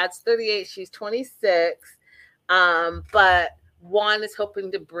young. Chad's 38. She's 26. But Juan is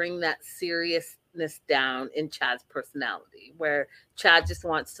hoping to bring that seriousness down in Chad's personality, where Chad just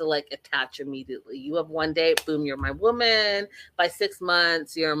wants to like attach immediately. You have one date, boom, you're my woman. By 6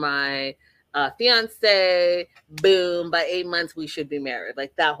 months, you're my fiance. Boom, by 8 months, we should be married.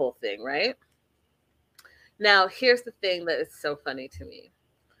 Like that whole thing, right? Now, here's the thing that is so funny to me.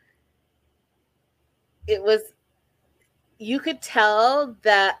 You could tell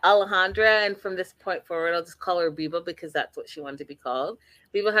that Alejandra, and from this point forward, I'll just call her Biba because that's what she wanted to be called.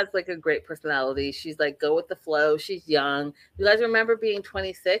 Biba has like a great personality. She's like, go with the flow. She's young. You guys remember being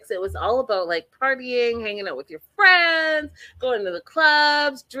 26? It was all about like partying, hanging out with your friends, going to the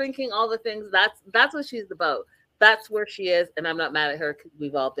clubs, drinking, all the things. That's what she's about. That's where she is. And I'm not mad at her because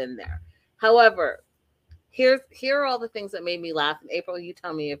we've all been there. However, here are all the things that made me laugh. And April, you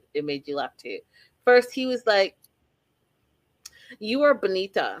tell me if it made you laugh too. First, he was like, you are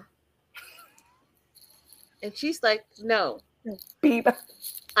Bonita. And she's like, no. Biba.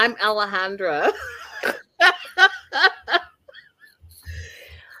 I'm Alejandra.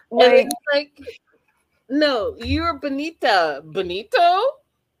 Like, no, you're Bonita. Bonito?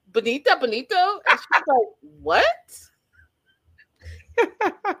 Bonita? And she's like, what?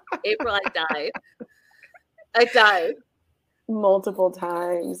 April, I died. Multiple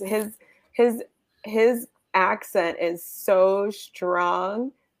times. His accent is so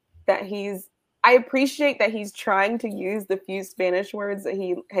strong that I appreciate that he's trying to use the few Spanish words that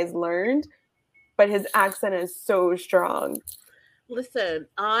he has learned, but his accent is so strong. Listen,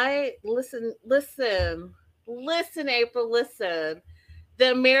 April, listen.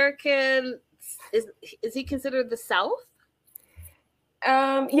 The American, is he considered the South?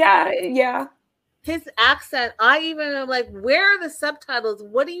 Yeah. His accent, I even am like, where are the subtitles?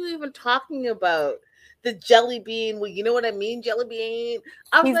 What are you even talking about? The jelly bean. Well, you know what I mean? Jelly bean.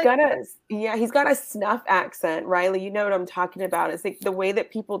 He's got a snuff accent, Riley. You know what I'm talking about. It's like the way that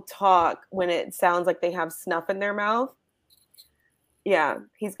people talk when it sounds like they have snuff in their mouth. Yeah,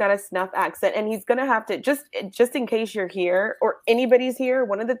 he's got a snuff accent, and he's gonna have to just in case you're here or anybody's here.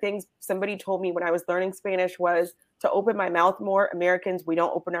 One of the things somebody told me when I was learning Spanish was to open my mouth more. Americans, we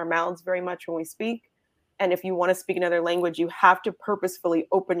don't open our mouths very much when we speak, and if you want to speak another language, you have to purposefully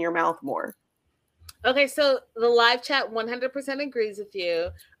open your mouth more. Okay, so the live chat 100% agrees with you.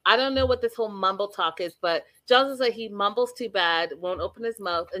 I don't know what this whole mumble talk is, but Jaws is like, he mumbles too bad, won't open his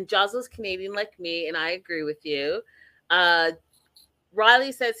mouth. And Jaws is Canadian like me, and I agree with you.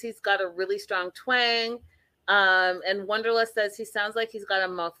 Riley says he's got a really strong twang. And Wonderlust says he sounds like he's got a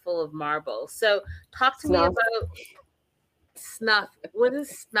mouthful of marble. So talk to me about snuff. What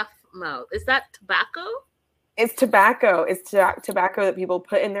is snuff mouth? Is that tobacco? It's tobacco. It's tobacco that people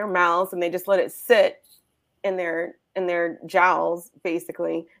put in their mouths and they just let it sit in their jowls,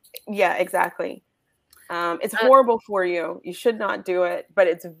 basically. Yeah, exactly. It's horrible for you. You should not do it, but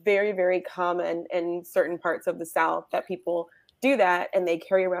it's very, very common in certain parts of the South that people do that, and they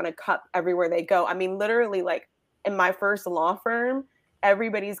carry around a cup everywhere they go. I mean, literally, like in my first law firm,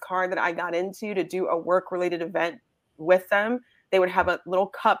 everybody's car that I got into to do a work-related event with them, they would have a little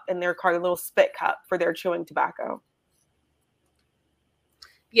cup in their car, a little spit cup for their chewing tobacco.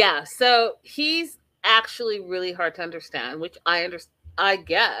 Yeah, so he's actually really hard to understand, which I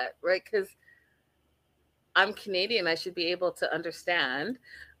get, right? Because I'm Canadian, I should be able to understand.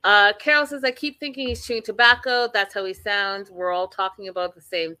 Carol says, I keep thinking he's chewing tobacco. That's how he sounds. We're all talking about the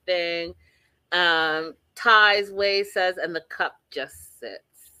same thing. Ty's Way says, and the cup just sits.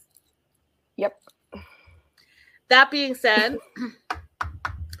 Yep. That being said,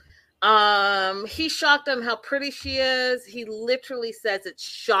 He's shocked on how pretty she is. He literally says it's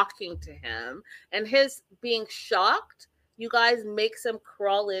shocking to him. And his being shocked, you guys, makes him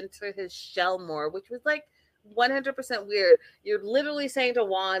crawl into his shell more, which was like 100% weird. You're literally saying to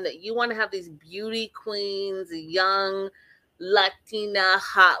Juan that you want to have these beauty queens, young Latina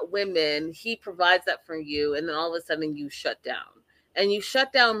hot women. He provides that for you, and then all of a sudden you shut down. And you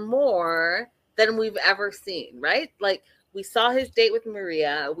shut down more than we've ever seen, right? Like, we saw his date with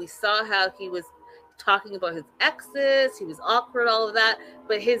Maria. We saw how he was talking about his exes. He was awkward, all of that.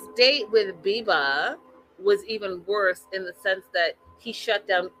 But his date with Biba was even worse in the sense that he shut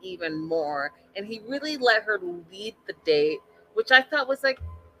down even more. And he really let her lead the date, which I thought was like,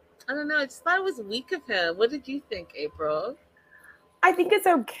 I don't know. I just thought it was weak of him. What did you think, April? I think it's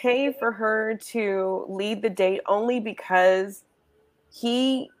okay for her to lead the date only because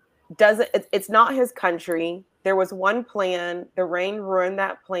he doesn't, it's not his country. There was one plan, the rain ruined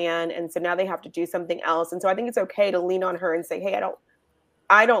that plan, and so now they have to do something else. And so I think it's okay to lean on her and say, hey,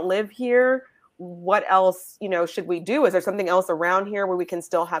 I don't live here. What else, should we do? Is there something else around here where we can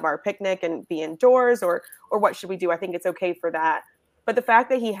still have our picnic and be indoors, or what should we do? I think it's okay for that. But the fact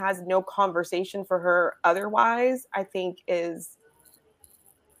that he has no conversation for her otherwise, I think is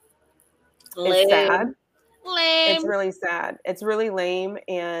sad. Lame. It's really sad. It's really lame.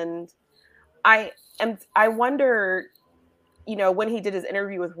 And I wonder, when he did his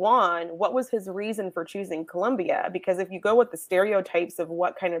interview with Juan, what was his reason for choosing Colombia? Because if you go with the stereotypes of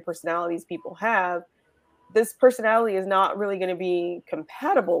what kind of personalities people have, this personality is not really going to be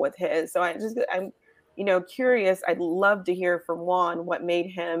compatible with his. So I'm curious. I'd love to hear from Juan what made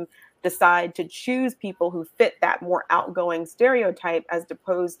him decide to choose people who fit that more outgoing stereotype as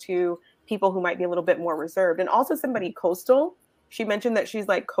opposed to people who might be a little bit more reserved. And also somebody coastal. She mentioned that she's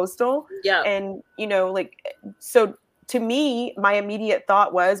like coastal. Yeah. And, so to me, my immediate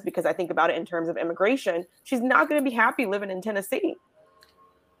thought was, because I think about it in terms of immigration, she's not going to be happy living in Tennessee.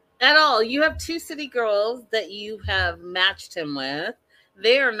 At all. You have two city girls that you have matched him with.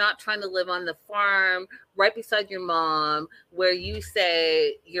 They are not trying to live on the farm right beside your mom, where you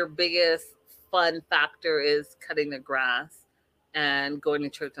say your biggest fun factor is cutting the grass and going to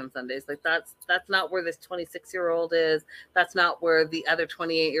church on Sundays. Like, that's not where this 26-year-old is. That's not where the other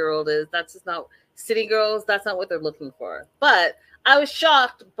 28-year-old is. That's just not city girls. That's not what they're looking for. But I was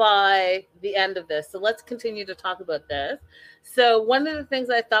shocked by the end of this. So let's continue to talk about this. So one of the things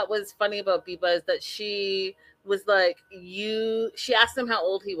I thought was funny about Biba is that she was like, she asked him how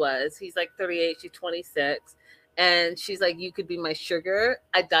old he was. He's like 38, she's 26. And she's like, you could be my sugar.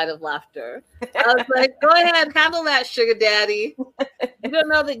 I died of laughter. I was like, go ahead, handle that, sugar daddy. You don't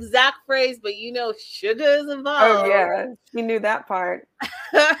know the exact phrase, but sugar is involved. Oh, yeah. She knew that part.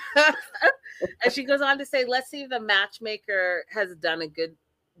 And she goes on to say, let's see if the matchmaker has done a good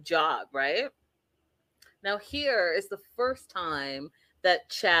job, right? Now, here is the first time that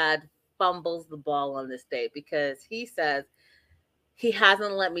Chad fumbles the ball on this date, because he says he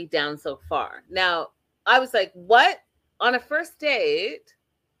hasn't let me down so far. Now, I was like, what? On a first date,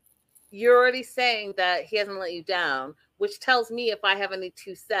 you're already saying that he hasn't let you down, which tells me, if I have any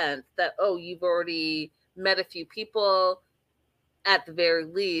 2 cents, that, you've already met a few people at the very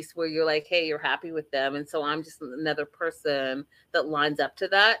least where you're like, hey, you're happy with them. And so I'm just another person that lines up to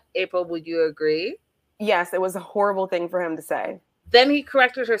that. April, would you agree? Yes, it was a horrible thing for him to say. Then he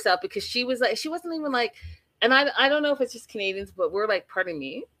corrected herself, because she wasn't even like, and I don't know if it's just Canadians, but we're like, pardon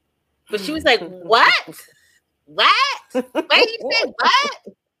me. But she was like, what? What? Why did you say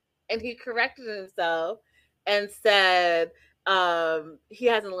what? And he corrected himself and said, he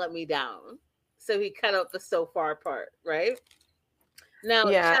hasn't let me down. So he cut out the so far part, right? Now,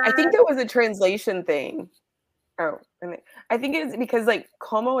 yeah, I think that was a translation thing. Oh, I think it is because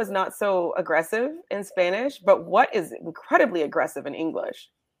como is not so aggressive in Spanish, but what is incredibly aggressive in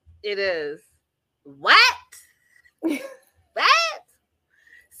English. It is. What? What?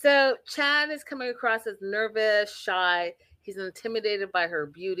 So Chad is coming across as nervous, shy. He's intimidated by her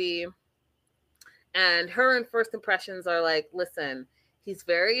beauty. And her first impressions are like, listen, he's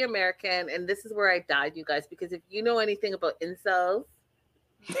very American. And this is where I died, you guys, because if you know anything about incels,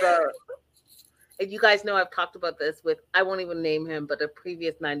 and you guys know I've talked about this with, I won't even name him, but a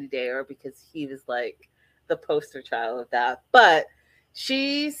previous 90-dayer, because he was like the poster child of that. But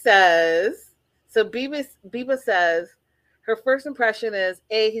she says, so Biba says, her first impression is,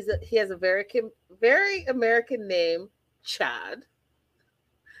 he has a very American name, Chad,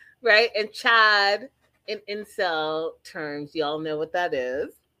 right? And Chad, in incel terms, y'all know what that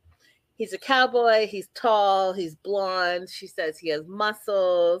is. He's a cowboy. He's tall. He's blonde. She says he has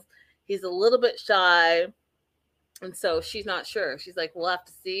muscles. He's a little bit shy. And so she's not sure. She's like, we'll have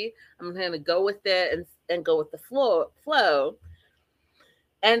to see. I'm going to go with it and go with the flow.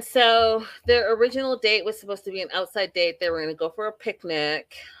 And so their original date was supposed to be an outside date. They were going to go for a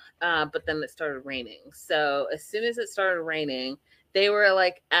picnic, but then it started raining. So as soon as it started raining, they were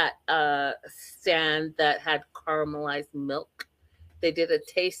like at a stand that had caramelized milk. They did a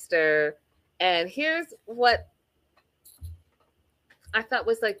taster. And here's what I thought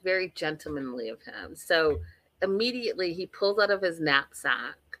was like very gentlemanly of him. So immediately he pulls out of his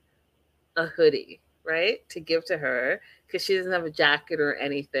knapsack a hoodie, right, to give to her because she doesn't have a jacket or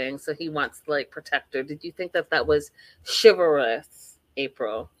anything. So he wants to like protect her. Did you think that was chivalrous,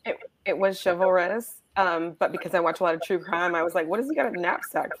 April? It was chivalrous. But because I watch a lot of true crime, I was like, what does he got a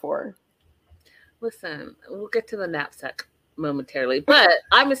knapsack for? Listen, we'll get to the knapsack momentarily. But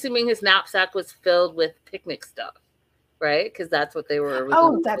I'm assuming his knapsack was filled with picnic stuff. Right, because that's what they were.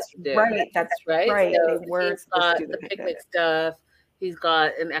 Oh, that's right. That's right. So they were he's got the picnic stuff. He's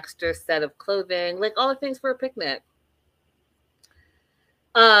got an extra set of clothing, like all the things for a picnic.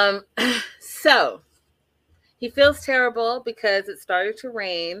 So he feels terrible because it started to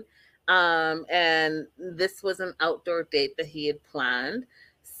rain, and this was an outdoor date that he had planned.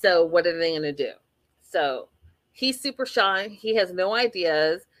 So what are they going to do? So he's super shy. He has no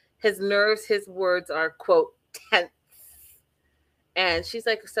ideas. His nerves, his words are, quote, tense. And she's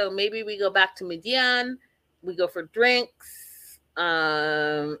like, so maybe we go back to Median, we go for drinks,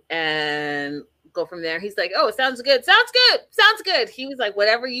 and go from there. He's like, oh, it sounds good. Sounds good. Sounds good. He was like,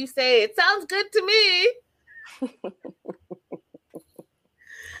 whatever you say, it sounds good to me.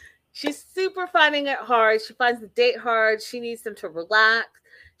 She's super finding it hard. She finds the date hard. She needs them to relax.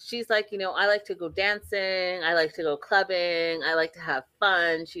 She's like, I like to go dancing. I like to go clubbing. I like to have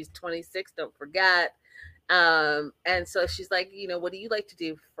fun. She's 26. Don't forget. And so she's like, what do you like to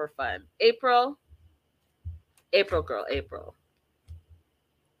do for fun? April girl, April.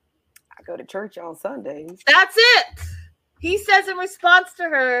 I go to church on Sundays. That's it. He says in response to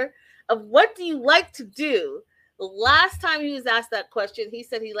her of what do you like to do? The last time he was asked that question, he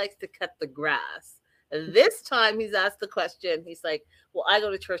said he likes to cut the grass. And this time he's asked the question, he's like, well, I go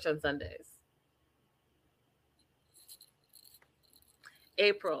to church on Sundays.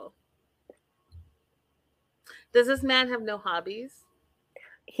 April. Does this man have no hobbies?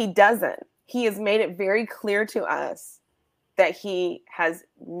 He doesn't. He has made it very clear to us that he has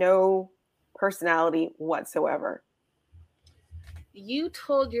no personality whatsoever. You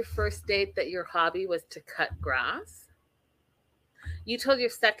told your first date that your hobby was to cut grass. You told your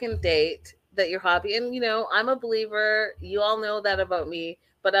second date that your hobby, and I'm a believer. You all know that about me,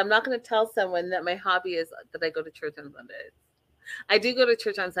 but I'm not going to tell someone that my hobby is that I go to church on Sundays. I do go to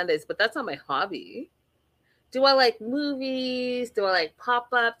church on Sundays, but that's not my hobby. Do I like movies? Do I like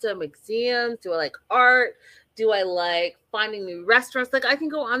pop-ups? Do I like museums? Do I like art? Do I like finding new restaurants? Like I can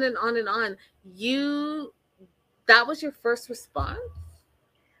go on and on and on. That was your first response?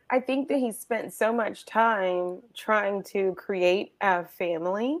 I think that he spent so much time trying to create a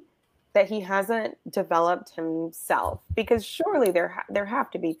family that he hasn't developed himself. Because surely there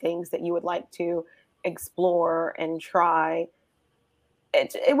have to be things that you would like to explore and try.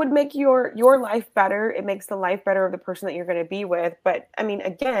 It would make your life better. It makes the life better of the person that you're going to be with. But I mean,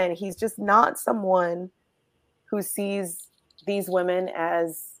 again, he's just not someone who sees these women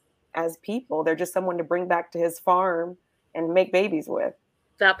as people. They're just someone to bring back to his farm and make babies with.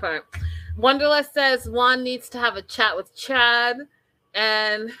 That part. Wonderlust says Juan needs to have a chat with Chad,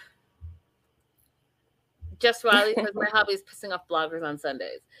 and Jess Riley says my hobby is pissing off bloggers on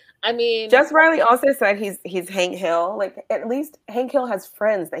Sundays. I mean, Jess Riley also said he's Hank Hill. Like at least Hank Hill has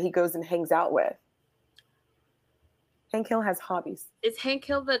friends that he goes and hangs out with. Hank Hill has hobbies. Is Hank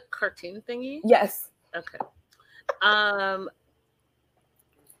Hill the cartoon thingy? Yes. Okay. I'm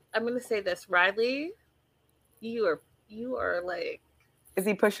gonna say this, Riley. You are like. Is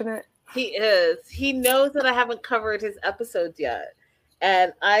he pushing it? He is. He knows that I haven't covered his episodes yet.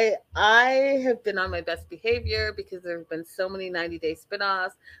 And I have been on my best behavior because there have been so many 90-day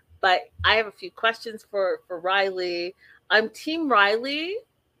spinoffs. But I have a few questions for Riley. I'm Team Riley,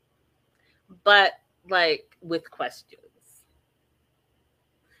 but like with questions.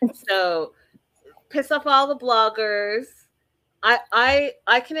 So piss off all the bloggers. I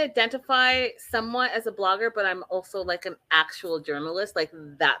can identify somewhat as a blogger, but I'm also like an actual journalist. Like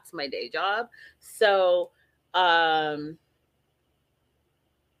that's my day job. So I'll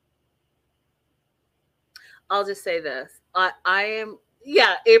just say this. I am,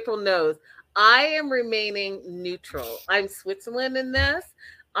 yeah, April knows. I am remaining neutral. I'm Switzerland in this.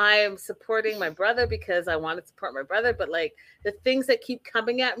 I am supporting my brother because I want to support my brother. But like the things that keep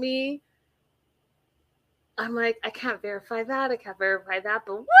coming at me, I'm like, I can't verify that. I can't verify that.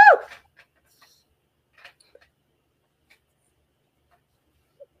 But woo!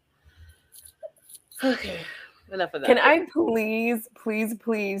 Okay, enough of that. Can I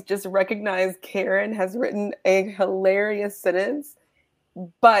please just recognize Karen has written a hilarious sentence,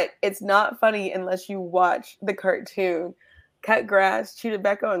 but it's not funny unless you watch the cartoon. Cut grass, chew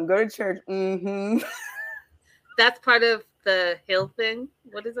tobacco, and go to church. Mm-hmm. That's part of the Hill thing.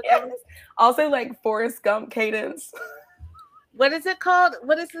 What is it Yes. called? Also, like Forrest Gump cadence. What is it called?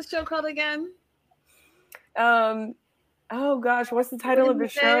 What is the show called again? Oh gosh, what's the title What of did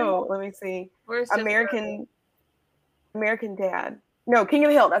the you say? show? Let me see. Where's just American Dad. No, King of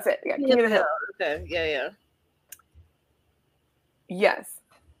the Hill. That's it. Yeah, King of the Hill. Okay, yeah. Yes.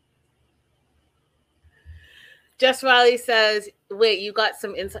 Jess Riley says, "Wait, you got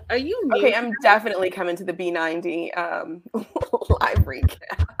some insight? Are you new? Okay, I'm definitely coming to the B90 live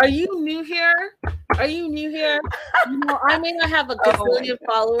recap. Are you new here? Are you new here? You know, I may not have a gazillion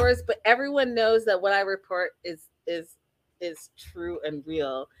followers, but everyone knows that what I report is true and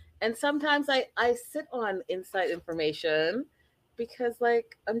real. And sometimes I sit on inside information because,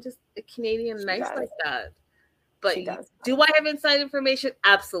 like, I'm just a Canadian nice like that. But do I have inside information?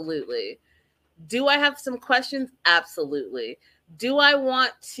 Absolutely. Do I have some questions? Absolutely. Do I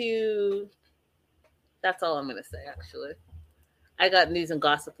want to? That's all I'm going to say, actually. I got news and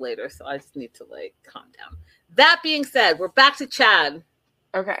gossip later, so I just need to, like, calm down. That being said, we're back to Chad.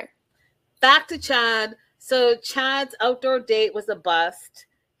 Okay. Back to Chad. So Chad's outdoor date was a bust.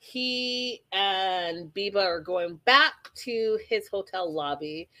 He and Biba are going back to his hotel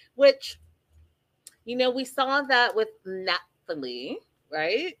lobby, which, you know, we saw that with Nathalie,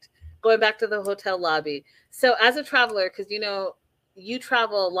 right? Going back to the hotel lobby. So as a traveler, because, you know, you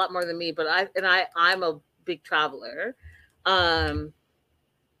travel a lot more than me, but I'm a big traveler. What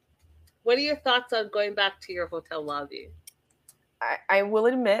are your thoughts on going back to your hotel lobby? I will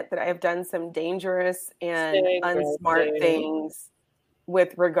admit that I have done some dangerous and unsmart things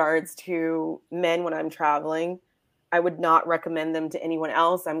with regards to men when I'm traveling. I would not recommend them to anyone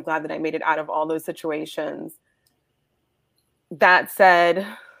else. I'm glad that I made it out of all those situations. That said,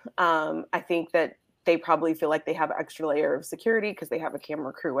 I think that they probably feel like they have an extra layer of security because they have a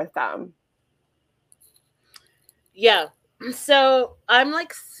camera crew with them. Yeah. So I'm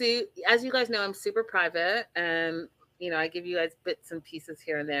like, as you guys know, I'm super private, and, you know, I give you guys bits and pieces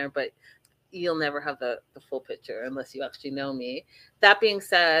here and there, but you'll never have the full picture unless you actually know me. That being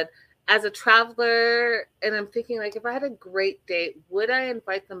said, as a traveler, and I'm thinking, like, if I had a great date, would I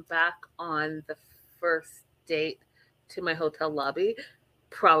invite them back on the first date to my hotel lobby?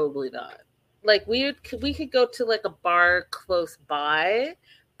 Probably not. Like, we could go to, like, a bar close by,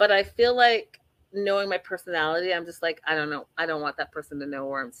 but I feel like, knowing my personality, I'm just like, I don't know. I don't want that person to know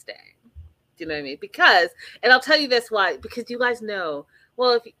where I'm staying. Do you know what I mean? Because, and I'll tell you this why, because you guys know,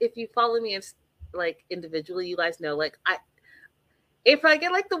 well, if you follow me in, like, individually, you guys know, like, if I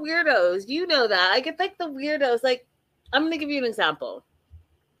get, like, the weirdos, you know that. I get, like, the weirdos. Like, I'm going to give you an example.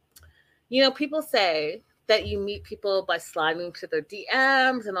 You know, people say that you meet people by sliding to their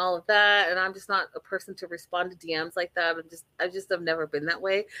DMs and all of that. And I'm just not a person to respond to DMs like that. I just have never been that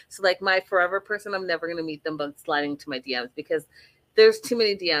way. So, like, my forever person, I'm never going to meet them by sliding to my DMs because there's too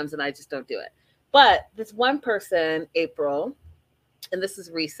many DMs and I just don't do it. But this one person, April, and this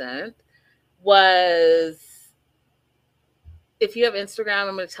is recent, was, if you have Instagram,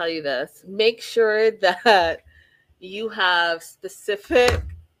 I'm going to tell you this. Make sure that you have specific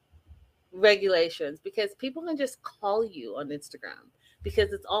regulations, because people can just call you on Instagram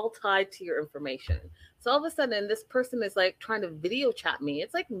because it's all tied to your information. So all of a sudden, this person is, like, trying to video chat me.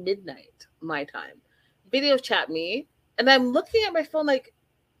 It's like midnight my time. Video chat me, and I'm looking at my phone like,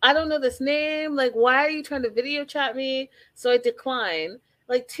 I don't know this name. Like, why are you trying to video chat me? So I decline.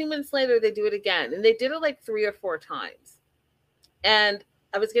 Like 2 minutes later, they do it again, and they did it like 3 or 4 times. And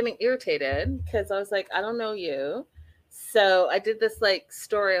I was getting irritated because I was like, I don't know you. So I did this, like,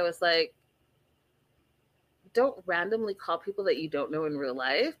 story. I was like, don't randomly call people that you don't know in real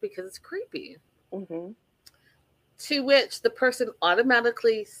life because it's creepy. Mm-hmm. To which the person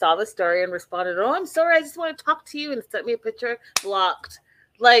automatically saw the story and responded, oh, I'm sorry, I just want to talk to you, and sent me a picture. Blocked.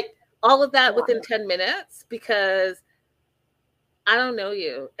 Like, all of that within 10 minutes because I don't know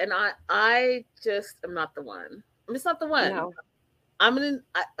you. And I just am not the one. I'm just not the one. No. I'm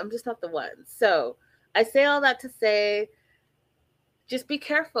just not the one. So I say all that to say, just be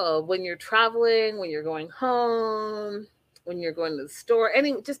careful when you're traveling, when you're going home, when you're going to the store.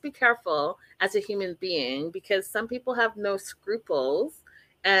 Just be careful as a human being, because some people have no scruples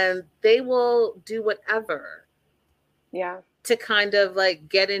and they will do whatever. Yeah. To kind of, like,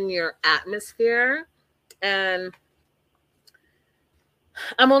 get in your atmosphere And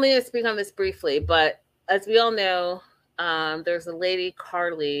I'm only going to speak on this briefly, but as we all know, there's a lady,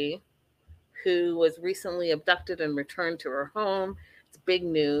 Carly, who was recently abducted and returned to her home. It's big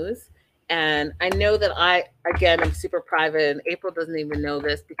news. And I know that again, I'm super private, and April doesn't even know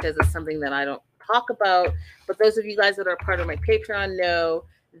this because it's something that I don't talk about. But those of you guys that are part of my Patreon know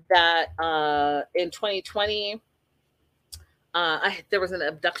that in 2020, there was an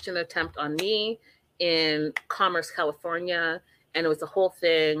abduction attempt on me in Commerce, California, and it was a whole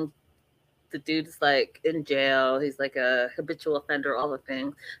thing. The dude's like in jail. He's like a habitual offender, all the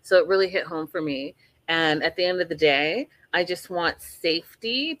things. So it really hit home for me. And at the end of the day, I just want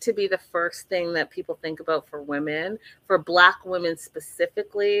safety to be the first thing that people think about for women, for Black women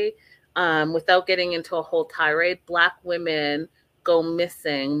specifically. Without getting into a whole tirade, Black women go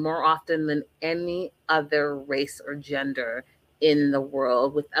missing more often than any other race or gender in the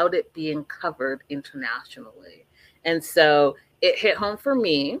world without it being covered internationally. And so it hit home for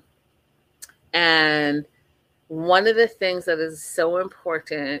me. And one of the things that is so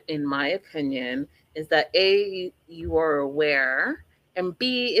important, in my opinion, is that A, you are aware, and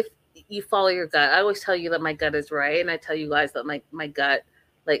B, if you follow your gut. I always tell you that my gut is right, and I tell you guys that my gut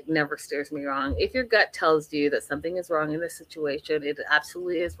like never steers me wrong. If your gut tells you that something is wrong in this situation, it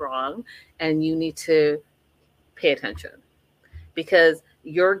absolutely is wrong, and you need to pay attention, because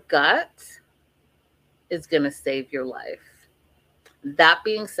your gut is going to save your life. That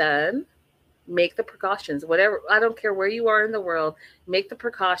being said, make the precautions, whatever. I don't care where you are in the world, make the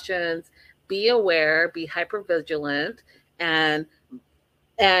precautions, be aware, be hyper vigilant. And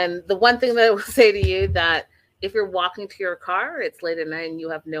the one thing that I will say to you, that if you're walking to your car, it's late at night and you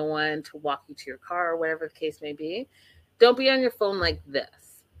have no one to walk you to your car or whatever the case may be, don't be on your phone like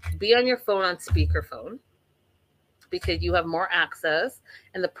this. Be on your phone on speakerphone, because you have more access,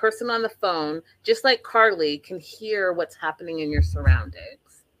 and the person on the phone, just like Carly, can hear what's happening in your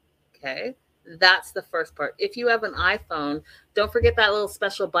surroundings. Okay? That's the first part. If you have an iPhone, don't forget that little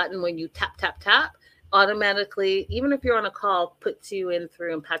special button when you tap, tap, tap, automatically, even if you're on a call, puts you in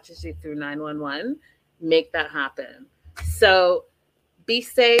through and patches you through 911. Make that happen. So be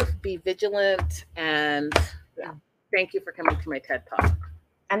safe, be vigilant, and thank you for coming to my TED Talk.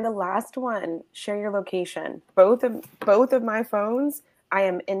 And the last one, share your location. Both of my phones, I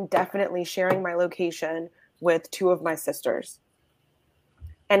am indefinitely sharing my location with two of my sisters.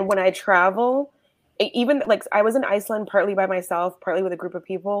 And when I travel, even like I was in Iceland partly by myself, partly with a group of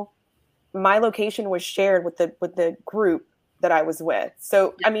people, my location was shared with the group that I was with.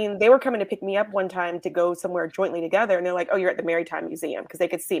 So, I mean, they were coming to pick me up one time to go somewhere jointly together. And they're like, oh, you're at the Maritime Museum, because they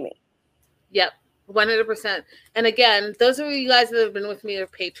could see me. Yep. 100%. And again, those of you guys that have been with me on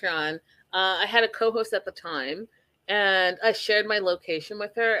Patreon, I had a co-host at the time, and I shared my location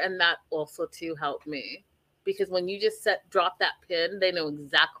with her, and that also too helped me, because when you just drop that pin, they know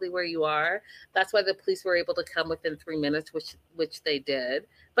exactly where you are. That's why the police were able to come within 3 minutes, which they did.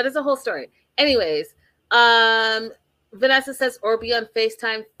 But it's a whole story. Anyways, Vanessa says, or be on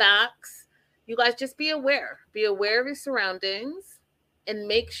FaceTime. Facts. You guys just be aware. Be aware of your surroundings. And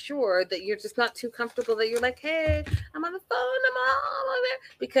make sure that you're just not too comfortable, that you're like, hey, I'm on the phone, I'm all there.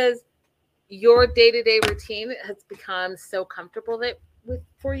 Because your day-to-day routine has become so comfortable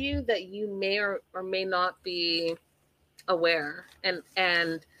for you that you may or may not be aware. And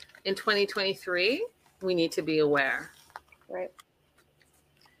in 2023, we need to be aware. Right.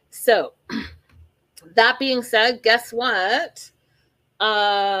 So that being said, guess what?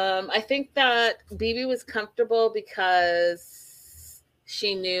 I think that BB was comfortable because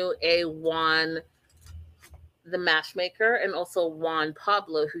she knew Juan, the matchmaker, and also Juan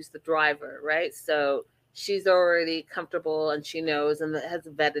Pablo, who's the driver, right? So she's already comfortable, and she knows and has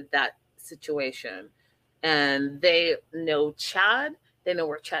vetted that situation. And they know Chad. They know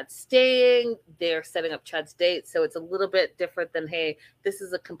where Chad's staying. They're setting up Chad's date. So it's a little bit different than, hey, this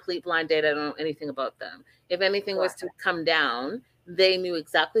is a complete blind date. I don't know anything about them. If anything was to come down, they knew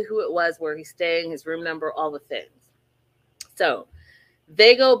exactly who it was, where he's staying, his room number, all the things. So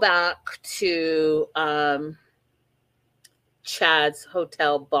they go back to Chad's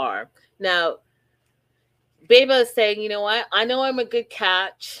hotel bar. Now, Beba is saying, you know what? I know I'm a good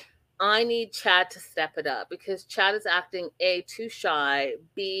catch. I need Chad to step it up, because Chad is acting A, too shy,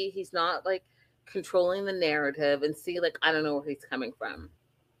 B, he's not like controlling the narrative, and C, like, I don't know where he's coming from.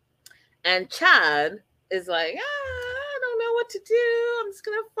 And Chad is like, I don't know what to do. I'm just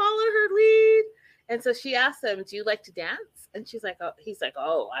going to follow her lead. And so she asks him, do you like to dance? And he's like,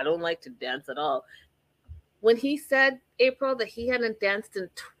 oh, I don't like to dance at all. When he said, April, that he hadn't danced in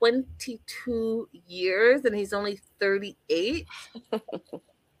 22 years and he's only 38,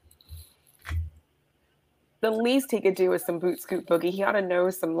 The least he could do is some boot scoot boogie. He ought to know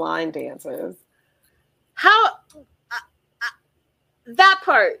some line dances. How that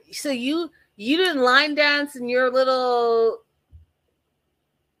part? So you didn't line dance in your little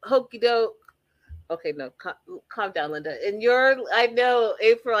hokey doke. Okay, no, calm down, Linda. And I know,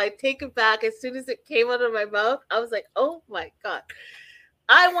 April, I take it back. As soon as it came out of my mouth, I was like, oh my God.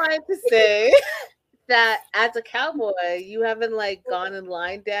 I wanted to say that as a cowboy, you haven't like gone and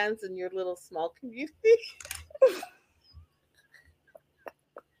line dance in your little small community.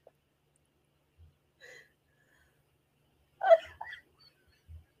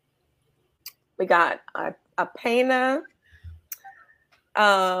 We got a pena,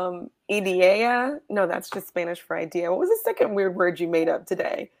 idea. No, that's just Spanish for idea. What was the second weird word you made up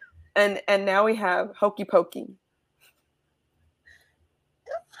today? And now we have hokey pokey.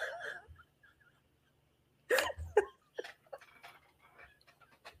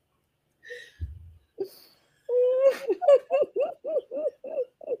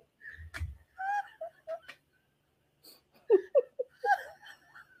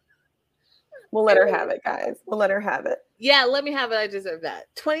 We'll let her have it, guys. We'll let her have it. Yeah, let me have it. I deserve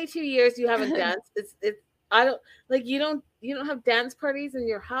that. 22 years you haven't danced. I don't like you don't have dance parties in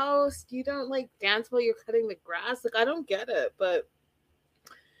your house. You don't like dance while you're cutting the grass. Like I don't get it, but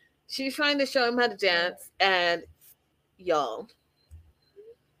she's trying to show him how to dance, and y'all,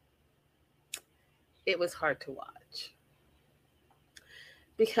 it was hard to watch.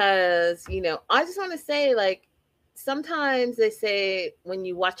 Because, I just want to say, like, sometimes they say when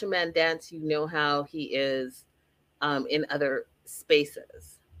you watch a man dance, you know how he is in other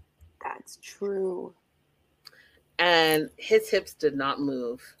spaces. That's true. And his hips did not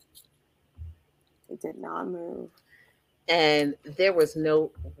move. They did not move. And there was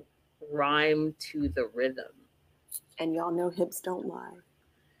no rhyme to the rhythm. And y'all know hips don't lie.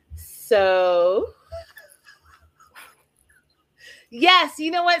 So, yes,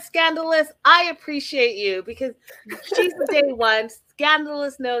 you know what, Scandalous? I appreciate you because she's the day one.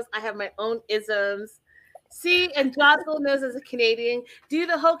 Scandalous knows I have my own isms. See, and Jocelyn knows as a Canadian, do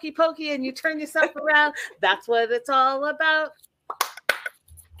the hokey pokey and you turn yourself around. That's what it's all about.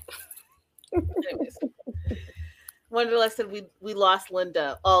 Anyways, Wonderlust said we lost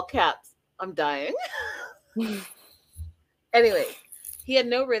Linda. All caps. I'm dying. Anyway, he had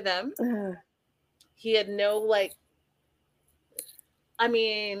no rhythm. He had no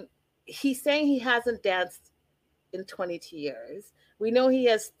he's saying he hasn't danced in 22 years. We know he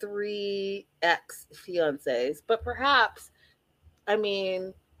has 3 ex-fiancés, but perhaps, 2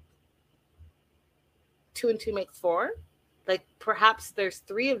 and 2 make 4. Like, perhaps there's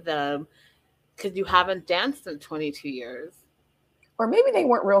 3 of them because you haven't danced in 22 years. Or maybe they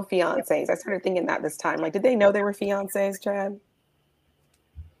weren't real fiancés. I started thinking that this time. Like, did they know they were fiancés, Chad?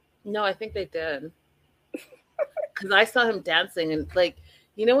 No, I think they did. Because I saw him dancing and,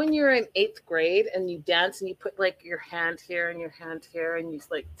 when you're in 8th grade and you dance and you put your hand here and your hand here and you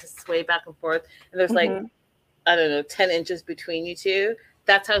just sway back and forth and there's 10 inches between you two.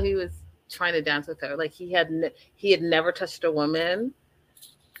 That's how he was trying to dance with her. Like he had never touched a woman.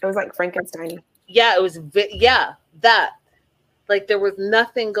 It was like Frankenstein. Yeah, it was. That. Like there was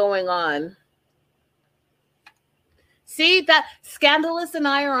nothing going on. See that Scandalous and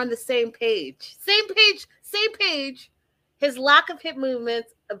I are on the same page. Same page. His lack of hip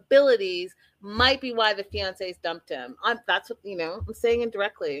movements, abilities might be why the fiancés dumped him. That's what, I'm saying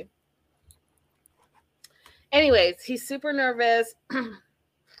indirectly. Anyways, he's super nervous.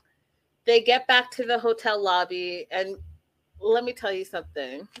 They get back to the hotel lobby, and let me tell you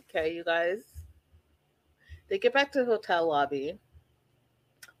something. Okay, you guys. They get back to the hotel lobby.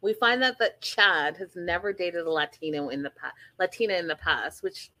 We find out that Chad has never dated a Latina in the past,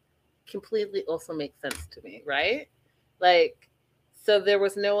 which completely also makes sense to me, right? So there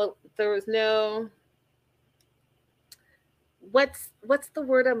was no what's the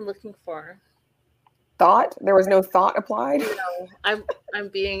word I'm looking for? Thought? There was no thought applied? No, I'm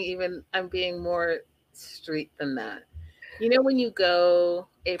being more street than that. When you go,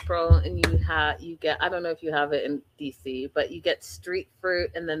 April, and you get, I don't know if you have it in DC, but you get street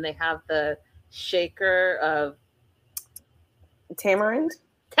fruit and then they have the shaker of tamarind.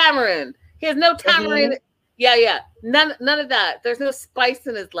 He has no tamarind. Yeah. None of that. There's no spice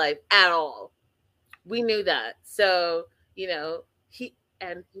in his life at all. We knew that. So, he,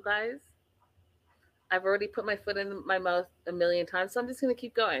 and you guys, I've already put my foot in my mouth a million times, so I'm just going to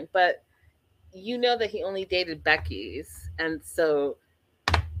keep going. But you know that he only dated Becky's. And so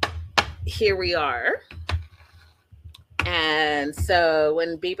here we are. And so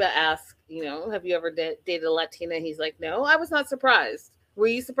when Biba asked, have you ever dated a Latina? He's like, no, I was not surprised. Were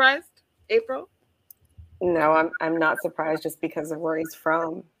you surprised, April? No, I'm not surprised just because of where he's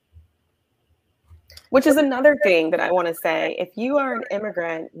from. Which is another thing that I want to say. If you are an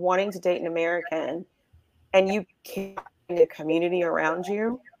immigrant wanting to date an American and you can't find a community around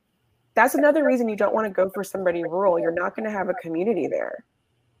you, that's another reason you don't want to go for somebody rural. You're not going to have a community there.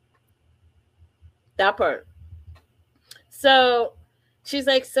 That part. So she's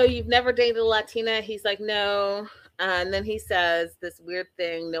like, so you've never dated a Latina? He's like, no. And then he says this weird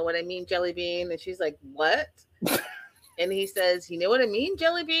thing, know what I mean, Jelly Bean? And she's like, what? And he says, you know what I mean,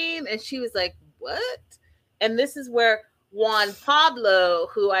 Jelly Bean? And she was like, what? And this is where Juan Pablo,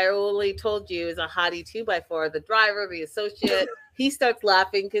 who I already told you is a hottie 2x4, the driver, the associate, he starts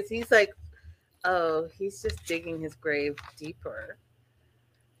laughing because he's like, oh, he's just digging his grave deeper.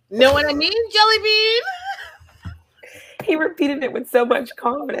 Know what I mean, Jelly Bean? He repeated it with so much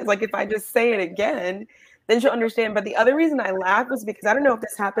confidence. Like, if I just say it again, then she'll understand. But the other reason I laughed was because I don't know if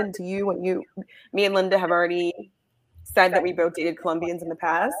this happened to you when me and Linda have already said that we both dated Colombians in the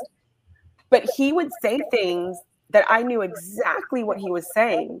past. But he would say things that I knew exactly what he was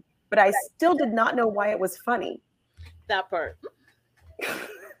saying, but I still did not know why it was funny. That part.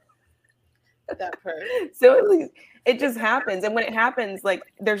 That part. So at least it just happens. And when it happens, like,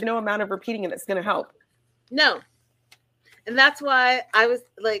 there's no amount of repeating it that's going to help. No. And that's why I was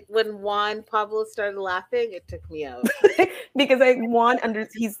like, when Juan Pablo started laughing, it took me out. Because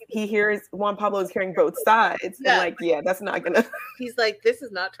he hears Juan Pablo is hearing both sides. Yeah. And like, yeah, that's not gonna. He's like, this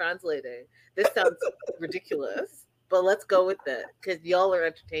is not translating. This sounds ridiculous, but let's go with it because y'all are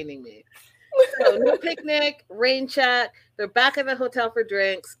entertaining me. So no picnic, rain check. They're back at the hotel for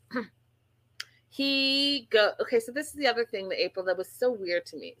drinks. Okay, so this is the other thing that April that was so weird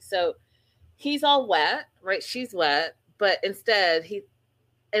to me. So he's all wet, right? She's wet. But instead,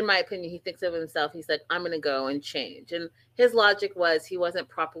 in my opinion, he thinks of himself. He's like, I'm going to go and change. And his logic was he wasn't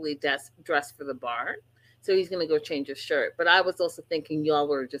properly dressed for the bar. So he's going to go change his shirt. But I was also thinking y'all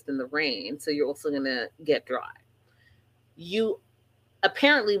were just in the rain. So you're also going to get dry. You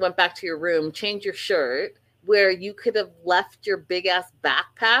apparently went back to your room, changed your shirt, where you could have left your big ass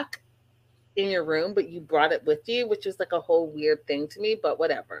backpack in your room, but you brought it with you, which was like a whole weird thing to me. But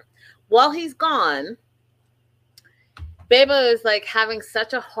whatever. While he's gone, Beba is like having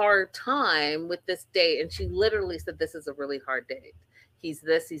such a hard time with this date. And she literally said, this is a really hard date. He's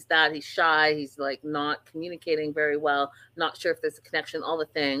this, he's that, he's shy. He's like not communicating very well. Not sure if there's a connection, all the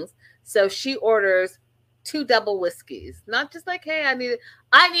things. So she orders 2 double whiskeys. Not just like, hey,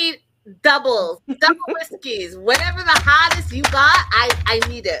 I need double whiskeys. Whatever the hottest you got, I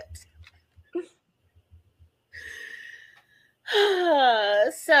need it.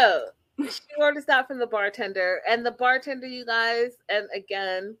 So she orders that from the bartender, and the bartender, you guys, and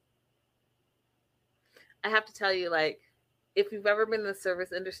again, I have to tell you, like, if you've ever been in the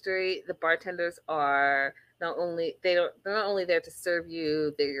service industry, the bartenders are they're not only there to serve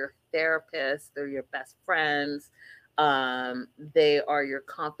you, they're your therapists, they're your best friends, they are your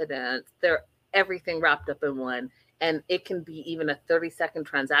confidants, they're everything wrapped up in one. And it can be even a 30-second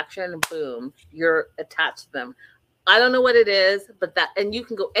transaction, and boom, you're attached to them. I don't know what it is, but and you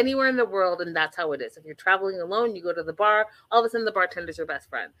can go anywhere in the world, and that's how it is. If you're traveling alone, you go to the bar, all of a sudden the bartender's your best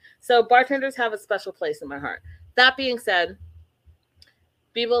friend. So bartenders have a special place in my heart. That being said,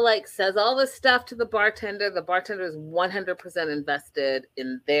 people like says all this stuff to the bartender. The bartender is 100% invested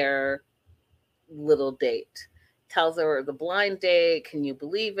in their little date. Tells her the blind date. Can you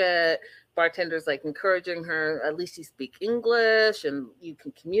believe it? Bartender's like encouraging her. At least you speak English and you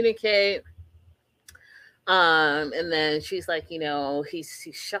can communicate. And then she's like, he's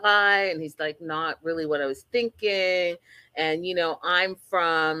shy and he's like, not really what I was thinking. And, I'm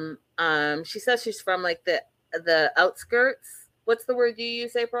from, she says she's from like the outskirts. What's the word you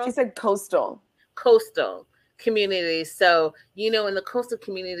use, April? She said coastal communities. So, in the coastal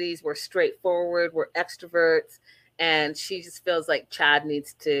communities, we're straightforward, we're extroverts. And she just feels like Chad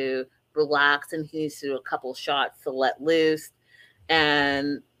needs to relax and he needs to do a couple shots to let loose.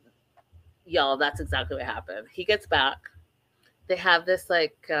 And y'all, that's exactly what happened. He gets back. They have this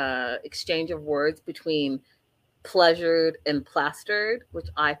like exchange of words between pleasured and plastered, which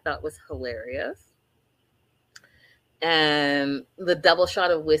I thought was hilarious. And the double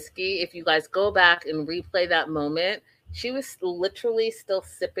shot of whiskey, if you guys go back and replay that moment, she was literally still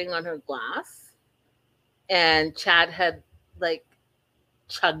sipping on her glass. And Chad had like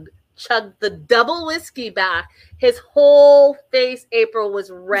chugged the double whiskey back. His whole face, April,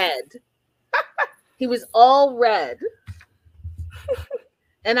 was red. He was all red.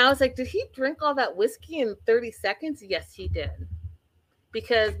 And I was like, did he drink all that whiskey in 30 seconds? Yes, he did.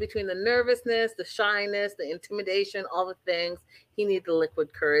 Because between the nervousness, the shyness, the intimidation, all the things, he needed the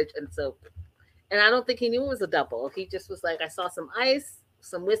liquid courage. And I don't think he knew it was a double. He just was like, I saw some ice,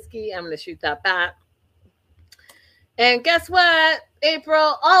 some whiskey. I'm going to shoot that back. And guess what,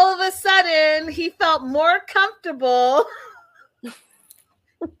 April? All of a sudden, he felt more comfortable in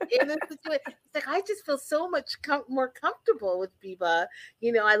the situation. It's like, I just feel so much more comfortable with Biba.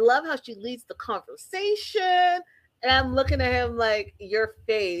 You know, I love how she leads the conversation. And I'm looking at him like, your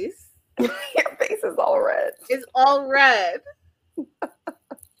face. Your face is all red. It's all red.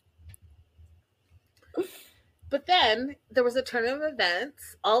 But then there was a turn of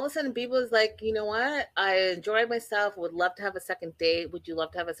events. All of a sudden, Biba was like, you know what? I enjoyed myself. Would love to have a second date. Would you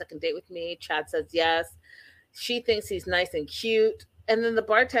love to have a second date with me? Chad says yes. She thinks he's nice and cute. And then the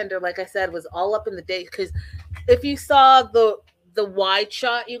bartender, like I said, was all up in the date. Because if you saw the wide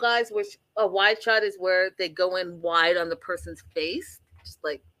shot, you guys, which a wide shot is where they go in wide on the person's face. Just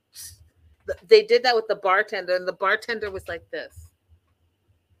like, they did that with the bartender. And the bartender was like this.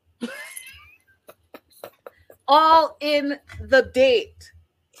 All in the date.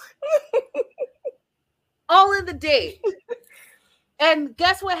 All in the date. And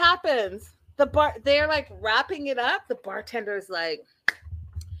guess what happens? They're like wrapping it up. The bartender's like,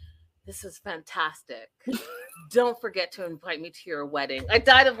 this is fantastic. Don't forget to invite me to your wedding. I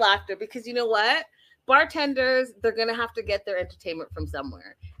died of laughter because you know what? Bartenders, they're going to have to get their entertainment from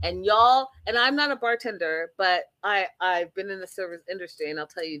somewhere. And y'all, and I'm not a bartender, but I've been in the service industry, and I'll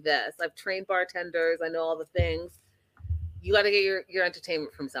tell you this. I've trained bartenders. I know all the things. You got to get your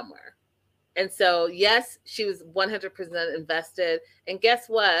entertainment from somewhere. And so, yes, she was 100% invested. And guess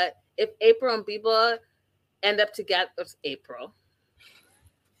what? If April and Biba end up together, it's April.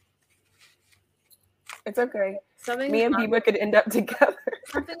 It's okay. Something me and Biba could end up together.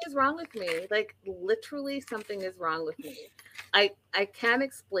 Something is wrong with me. Like, literally something is wrong with me. I can't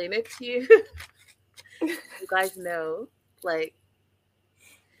explain it to you. You guys know, like,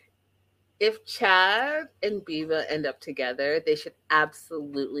 if Chad and Biba end up together, they should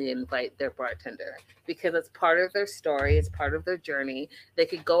absolutely invite their bartender because it's part of their story. It's part of their journey. They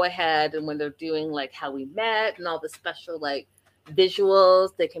could go ahead and when they're doing like how we met and all the special like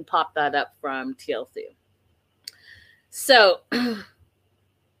visuals, they can pop that up from TLC. So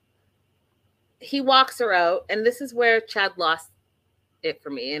he walks her out, and this is where Chad lost it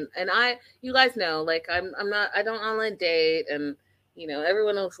for me. And you guys know, like I don't online date, and you know,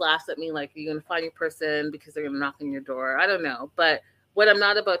 everyone else laughs at me like, you're gonna find your person because they're gonna knock on your door. I don't know, but what I'm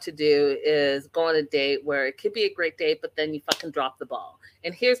not about to do is go on a date where it could be a great date, but then you fucking drop the ball.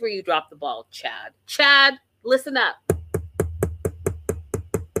 And here's where you drop the ball, Chad. Chad, listen up.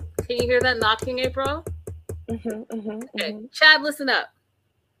 Can you hear that knocking, April? Okay, Chad, listen up.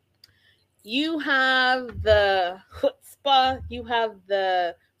 You have the chutzpah, you have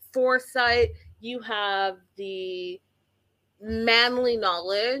the foresight, you have the manly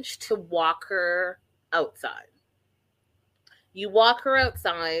knowledge to walk her outside. You walk her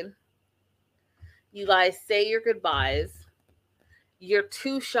outside. You guys say your goodbyes. You're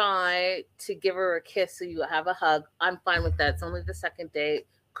too shy to give her a kiss, so you have a hug. I'm fine with that. It's only the second date.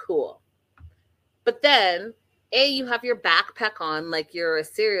 Cool. But then, you have your backpack on like you're a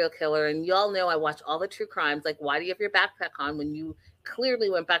serial killer, and y'all know I watch all the true crimes. Like, why do you have your backpack on when you clearly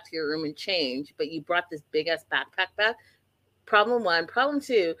went back to your room and changed, but you brought this big-ass backpack back? Problem one. Problem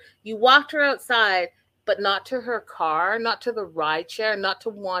two, you walked her outside, but not to her car, not to the ride share, not to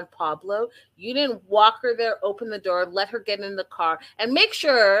Juan Pablo. You didn't walk her there, open the door, let her get in the car, and make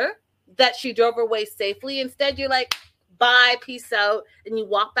sure that she drove her away safely. Instead, you're like, bye, peace out, and you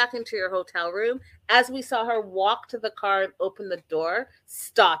walk back into your hotel room. As we saw her walk to the car and open the door,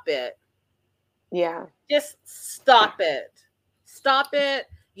 stop it. Yeah. Just stop it. Stop it.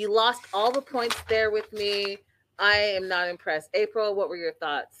 You lost all the points there with me. I am not impressed. April, what were your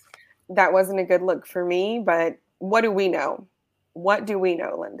thoughts? That wasn't a good look for me, but what do we know? What do we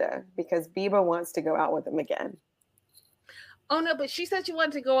know, Linda? Because Biba wants to go out with him again. Oh, no, but she said she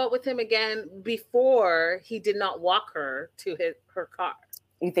wanted to go out with him again before he did not walk her to her car.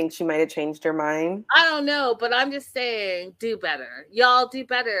 You think she might have changed her mind? I don't know, but I'm just saying, do better. Y'all do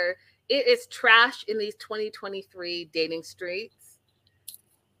better. It is trash in these 2023 dating streets.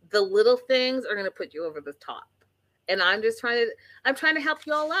 The little things are going to put you over the top. And I'm trying to help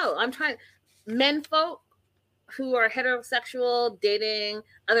you all out. Men folk who are heterosexual dating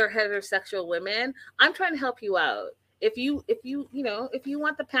other heterosexual women, I'm trying to help you out. If you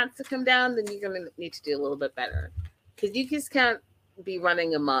want the pants to come down, then you're going to need to do a little bit better. Because you just can't be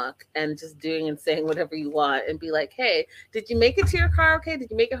running amok and just doing and saying whatever you want and be like, hey, did you make it to your car okay? Did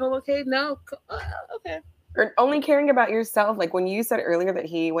you make it home okay? No? Okay. Or only caring about yourself. Like when you said earlier that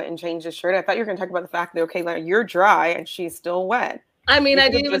he went and changed his shirt, I thought you were going to talk about the fact that, okay, like, you're dry and she's still wet. I mean, You I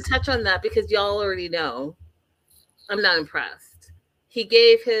could've didn't even just- touch on that because y'all already know. I'm not impressed. He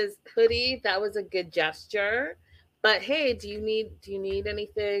gave his hoodie. That was a good gesture. But hey, do you need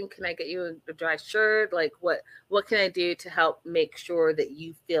anything? Can I get you a dry shirt? Like what can I do to help make sure that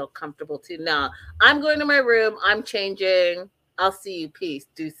you feel comfortable too? Nah, I'm going to my room. I'm changing. I'll see you. Peace.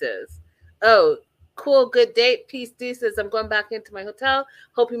 Deuces. Oh, cool. Good date. Peace. Deuces. I'm going back into my hotel.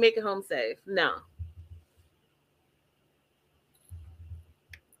 Hope you make it home safe. No.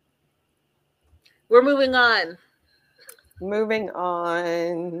 We're moving on. Moving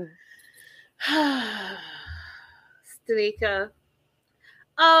on. Stanika.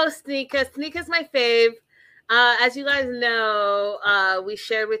 Oh, Sneaka. Sneaka's my fave. As you guys know, we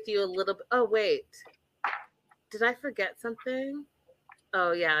shared with you a little bit. Oh, wait. Did I forget something?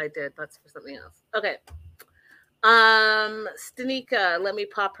 Oh, yeah, I did. That's for something else. Okay. Stanika, let me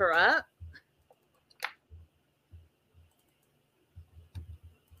pop her up.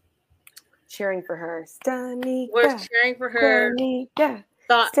 Cheering for her. Stanika. We're cheering for her. Stanika.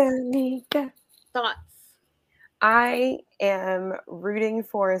 Thoughts. Stanika. Thoughts. I am rooting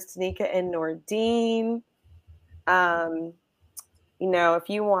for Stanika and Nordine. You know, if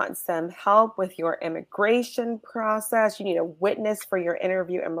you want some help with your immigration process, you need a witness for your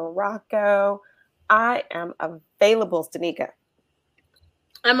interview in Morocco, I am available, Stanika.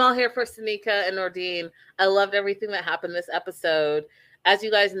 I'm all here for Stanika and Nordine. I loved everything that happened this episode. As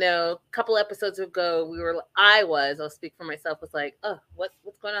you guys know, a couple episodes ago, I'll speak for myself, was like, oh,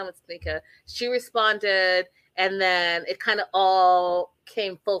 what's going on with Stanika? She responded, and then it kind of all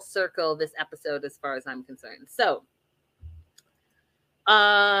came full circle this episode as far as I'm concerned. So,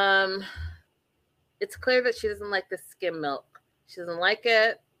 it's clear that she doesn't like the skim milk. She doesn't like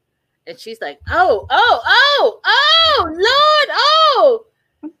it. And she's like, oh, Lord, oh.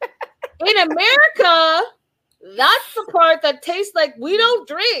 In America, that's the part that tastes like we don't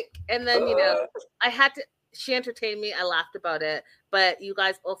drink. And then, she entertained me. I laughed about it. But you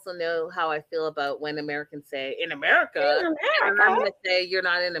guys also know how I feel about when Americans say, in America. And I'm going to say, you're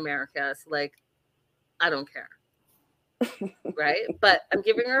not in America. So, like, I don't care. Right? But I'm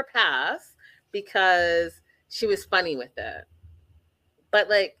giving her a pass because she was funny with it. But,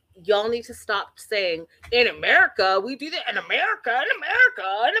 like, y'all need to stop saying, in America, we do that in America.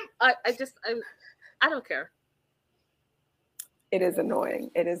 I don't care. It is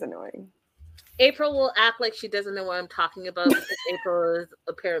annoying. It is annoying. April will act like she doesn't know what I'm talking about because April is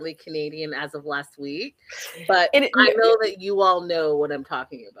apparently Canadian as of last week. But I know that you all know what I'm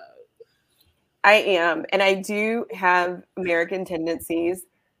talking about. I am. And I do have American tendencies.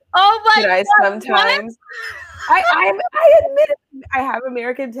 Oh my God. Sometimes I admit it, I have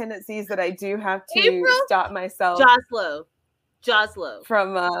American tendencies that I do have to stop myself. Joslo.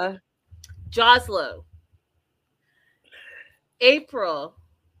 From Joslo. April.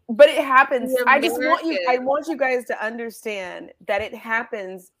 But it happens. I want you guys to understand that it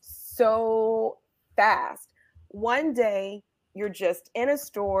happens so fast. One day you're just in a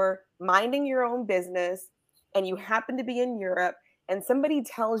store minding your own business and you happen to be in Europe and somebody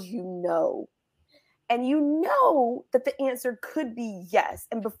tells you no. And you know that the answer could be yes.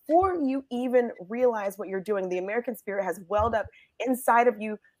 And before you even realize what you're doing, the American spirit has welled up inside of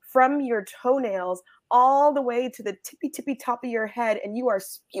you from your toenails all the way to the tippy top of your head, and you are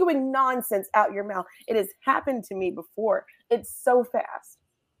spewing nonsense out your mouth. It has happened to me before. It's so fast.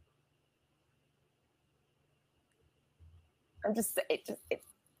 I'm just saying,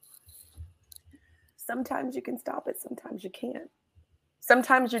 sometimes you can stop it, sometimes you can't.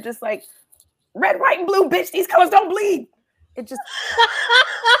 Sometimes you're just like, red, white, and blue, bitch, these colors don't bleed. It just...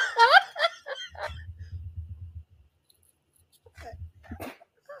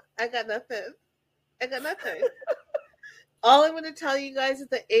 I got nothing. All I'm going to tell you guys is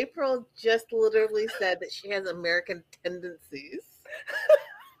that April just literally said that she has American tendencies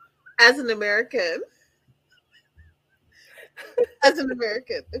as an American.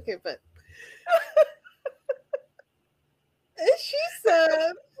 Okay, but she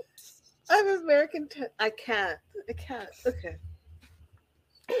said, I'm American. I can't. Okay.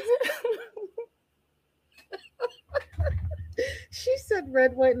 She said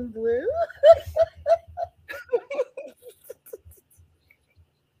red, white, and blue.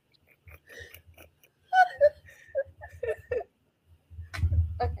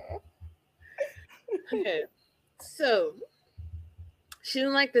 Okay. So she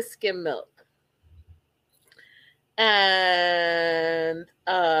didn't like the skim milk. And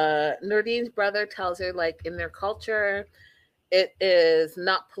Nordine's brother tells her, like, in their culture, it is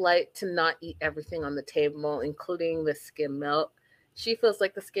not polite to not eat everything on the table, including the skim milk. She feels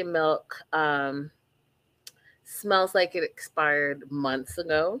like the skim milk smells like it expired months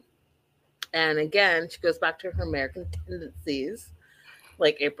ago. And again, she goes back to her American tendencies,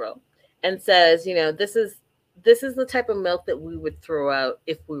 like April, and says, this is the type of milk that we would throw out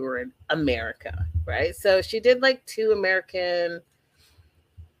if we were in America, right? So she did like 2 American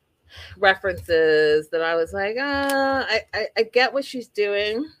references that I was like, I get what she's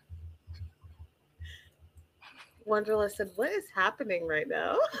doing. Wonderlust said, what is happening right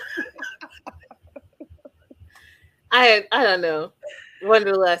now? I don't know.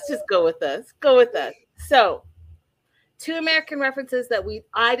 Wonderlust, just go with us. Go with us. So 2 American references that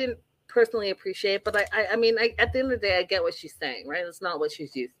I didn't personally appreciate, but I mean, at the end of the day, I get what she's saying, right? It's not what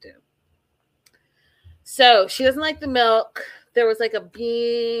she's used to. So she doesn't like the milk. There was like a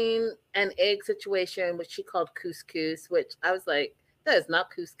bean and egg situation, which she called couscous, which I was like, that is not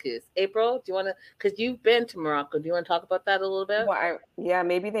couscous. April, do you want to, because you've been to Morocco, do you want to talk about that a little bit? Well, yeah,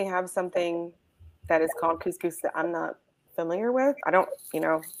 maybe they have something that is called couscous that I'm not familiar with. I don't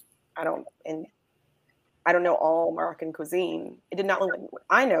know all Moroccan cuisine. It did not look like what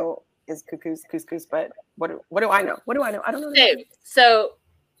I know is couscous, but what do I know? What do I know? I don't know. Same. So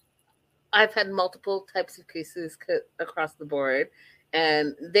I've had multiple types of couscous across the board,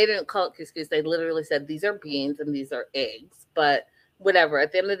 and they didn't call it couscous. They literally said these are beans and these are eggs, but whatever.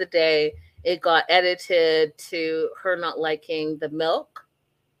 At the end of the day, it got edited to her not liking the milk,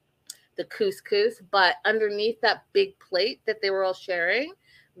 the couscous, but underneath that big plate that they were all sharing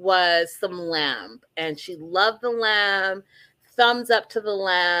was some lamb, and she loved the lamb. Thumbs up to the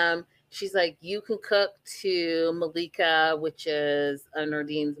lamb. She's like, you can cook to Malika, which is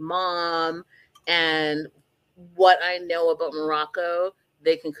Nardine's mom, and what I know about Morocco,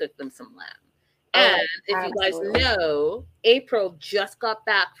 they can cook them some lamb. And if you guys know, April just got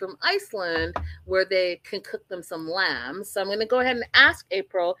back from Iceland where they can cook them some lamb. So I'm going to go ahead and ask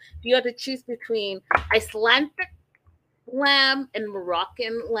April, if you had to choose between Icelandic lamb and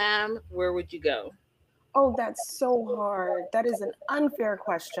Moroccan lamb, where would you go? Oh, that's so hard. That is an unfair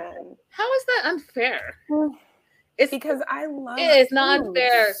question. How is that unfair? It's because I love it. It's not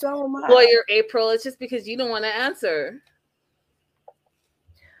unfair so much. Lawyer April, it's just because you don't want to answer.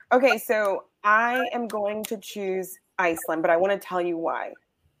 Okay, so I am going to choose Iceland, but I want to tell you why.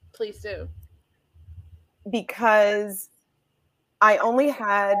 Please do. Because I only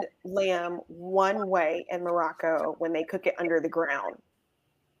had lamb one way in Morocco when they cook it under the ground.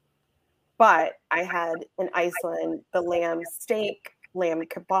 But I had in Iceland the lamb steak, lamb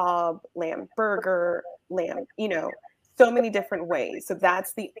kebab, lamb burger, lamb, so many different ways. So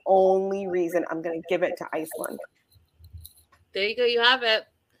that's the only reason I'm going to give it to Iceland. There you go. You have it.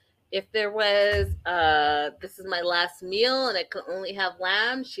 If there was, this is my last meal and I could only have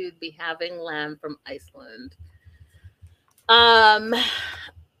lamb, she would be having lamb from Iceland.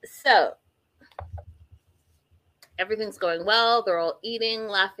 So everything's going well. They're all eating,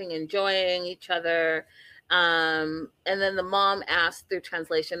 laughing, enjoying each other. And then the mom asked through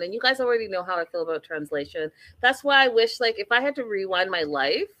translation, and you guys already know how I feel about translation. That's why I wish, like, if I had to rewind my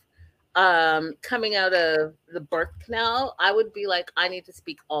life, coming out of the birth canal, I would be like, I need to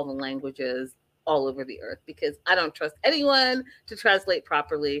speak all the languages all over the earth because I don't trust anyone to translate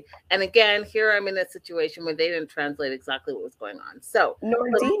properly. And again, here I'm in a situation where they didn't translate exactly what was going on. So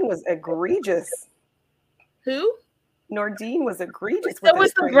Nordine was egregious. Who? Nordine was egregious. So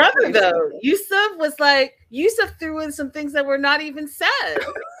was the brother though. Yusuf threw in some things that were not even said.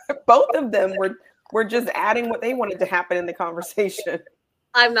 Both of them were just adding what they wanted to happen in the conversation.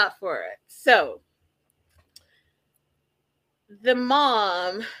 I'm not for it. So the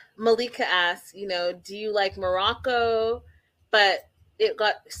mom, Malika asks, do you like Morocco? But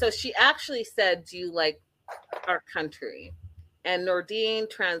so she actually said, do you like our country? And Nordine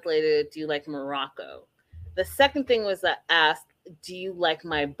translated, do you like Morocco? The second thing was that asked, do you like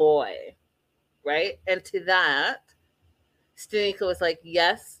my boy? Right? And to that, Stanika was like,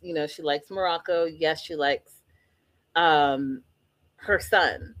 yes, she likes Morocco. Yes, she likes her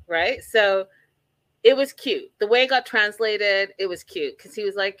son, right? So it was cute. The way it got translated, it was cute because he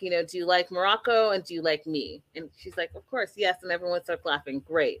was like, do you like Morocco and do you like me? And she's like, of course, yes. And everyone starts laughing.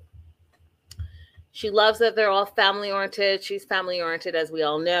 Great. She loves that they're all family oriented. She's family oriented, as we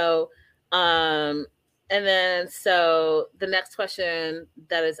all know. And then so the next question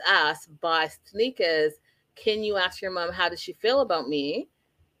that is asked by Stanika is, can you ask your mom, how does she feel about me?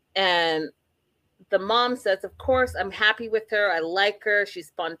 And the mom says, of course, I'm happy with her. I like her. She's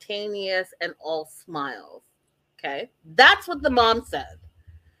spontaneous and all smiles. Okay. That's what the mom said.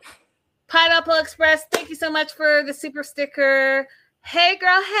 Pineapple Express, thank you so much for the super sticker. Hey,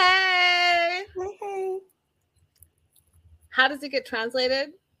 girl. Hey. Hey. How does it get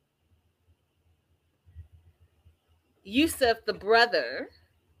translated? Yusuf, the brother,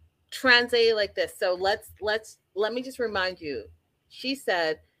 translated like this. So let me just remind you. She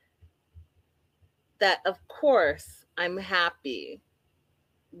said that of course I'm happy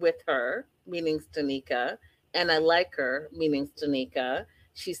with her, meaning Stanika, and I like her, meaning Stanika.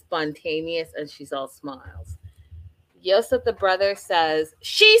 She's spontaneous and she's all smiles. Yosef, the brother, says,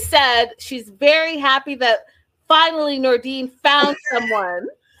 she said she's very happy that finally Nordine found someone.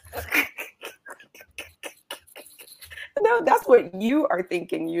 No, that's what you are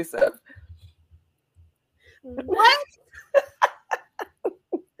thinking, Yusuf. What?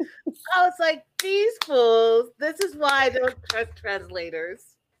 I was like, these fools. This is why I don't trust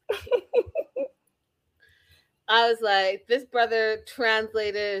translators. I was like, this brother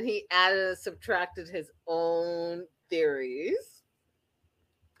translated and he added and subtracted his own theories.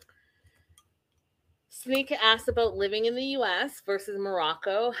 Sneaka asked about living in the US versus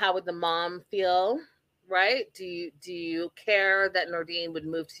Morocco. How would the mom feel? Right? Do you care that Nordine would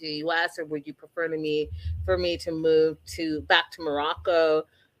move to the US, or would you prefer for me to move back to Morocco?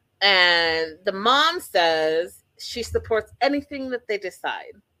 And the mom says she supports anything that they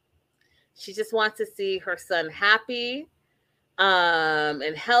decide. She just wants to see her son happy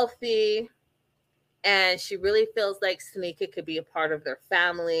and healthy. And she really feels like Sneaka could be a part of their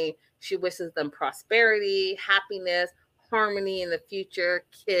family. She wishes them prosperity, happiness, harmony in the future,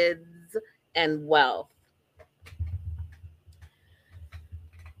 kids, and wealth.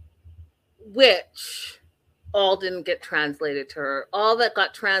 Which all didn't get translated to her. All that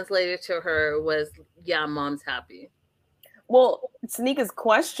got translated to her was, yeah, mom's happy. Well, Sneaka's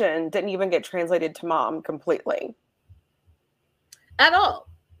question didn't even get translated to mom completely. At all.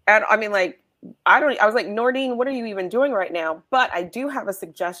 And I mean, like, I was like, Nordine, what are you even doing right now? But I do have a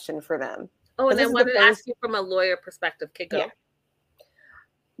suggestion for them. Oh, and I wanted to ask you from a lawyer perspective, Kiko. Yeah.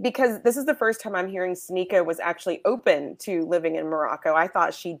 Because this is the first time I'm hearing Sneaka was actually open to living in Morocco. I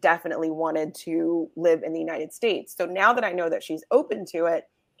thought she definitely wanted to live in the United States. So now that I know that she's open to it,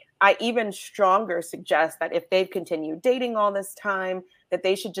 I even stronger suggest that if they've continued dating all this time, that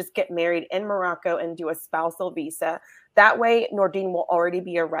they should just get married in Morocco and do a spousal visa. That way, Nordine will already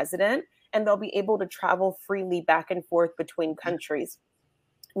be a resident and they'll be able to travel freely back and forth between countries.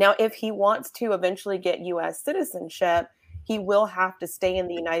 Now, if he wants to eventually get U.S. citizenship, he will have to stay in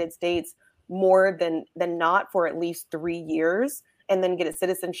the United States more than not for at least 3 years and then get a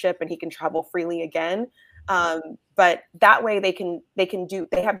citizenship and he can travel freely again. But that way they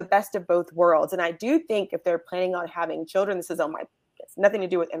have the best of both worlds. And I do think if they're planning on having children, it's nothing to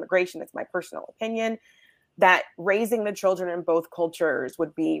do with immigration. It's my personal opinion, that raising the children in both cultures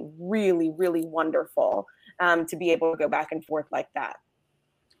would be really, really wonderful to be able to go back and forth like that.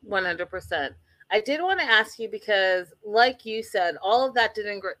 100%. I did want to ask you because, like you said, all of that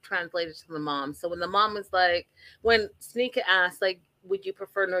didn't get translated to the mom. So when the mom was like, when Sneaka asked, like, would you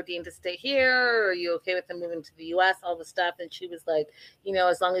prefer Nordine to stay here? Or are you okay with him moving to the U.S., all the stuff? And she was like,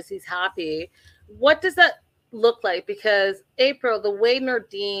 as long as he's happy. What does that look like? Because, April, the way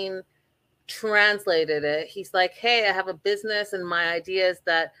Nordine translated it, he's like, hey, I have a business and my idea is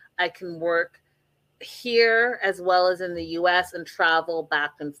that I can work here as well as in the U.S. and travel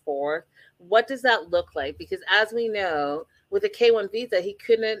back and forth. What does that look like? Because as we know, with a K-1 visa, he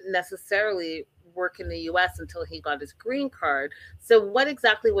couldn't necessarily work in the U.S. until he got his green card. So what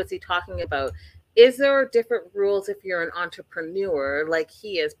exactly was he talking about? Is there different rules if you're an entrepreneur like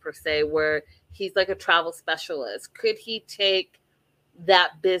he is per se, where he's like a travel specialist? Could he take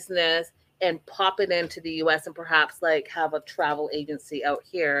that business and pop it into the U.S. and perhaps like have a travel agency out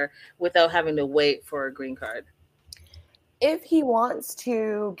here without having to wait for a green card? If he wants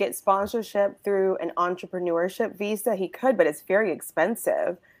to get sponsorship through an entrepreneurship visa, he could, but it's very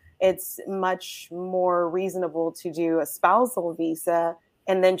expensive. It's much more reasonable to do a spousal visa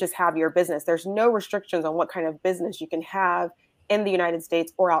and then just have your business. There's no restrictions on what kind of business you can have in the United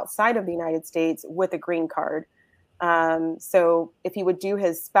States or outside of the United States with a green card. So if he would do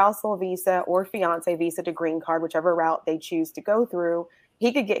his spousal visa or fiance visa to green card, whichever route they choose to go through,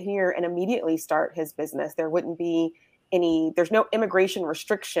 he could get here and immediately start his business. There wouldn't be there's no immigration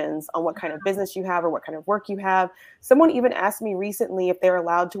restrictions on what kind of business you have or what kind of work you have. Someone even asked me recently if they're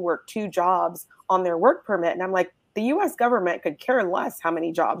allowed to work 2 jobs on their work permit. And I'm like, the US government could care less how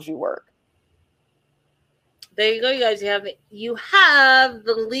many jobs you work. There you go, you guys. You have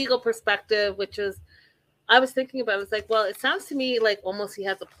the legal perspective, which is, I was thinking about it. It's like, well, it sounds to me like almost he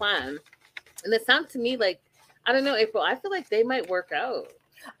has a plan. And it sounds to me like, I don't know, April, I feel like they might work out.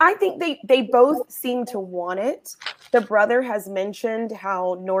 I think they both seem to want it. The brother has mentioned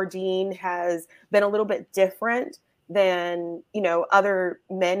how Nordine has been a little bit different than, other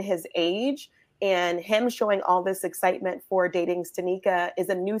men his age. And him showing all this excitement for dating Stanika is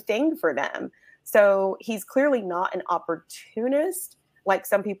a new thing for them. So he's clearly not an opportunist like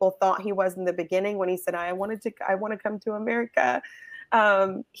some people thought he was in the beginning when he said, I want to come to America.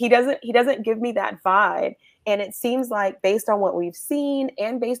 He doesn't give me that vibe. And it seems like, based on what we've seen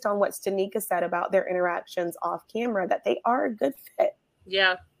and based on what Stanika said about their interactions off camera, that they are a good fit.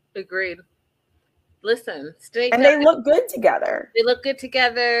 Yeah, agreed. Listen, and they look good together. They look good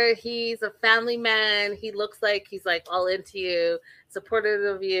together. He's a family man. He looks like he's like all into you, supportive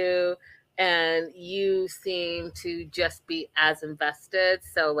of you, and you seem to just be as invested.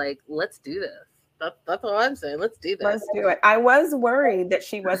 So, like, let's do this. That's all I'm saying. Let's do this. Let's do it. I was worried that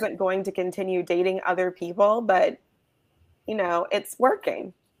she wasn't going to continue dating other people, but you know, it's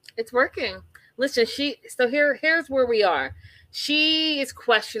working. It's working. Listen, here's where we are. She is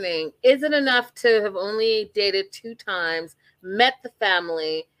questioning, is it enough to have only dated 2 times, met the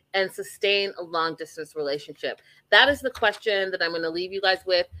family, and sustain a long distance relationship? That is the question that I'm going to leave you guys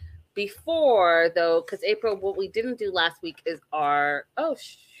with. Before, though, because April, what we didn't do last week is our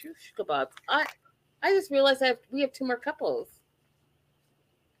shoosh kebabs. I just realized we have 2 more couples.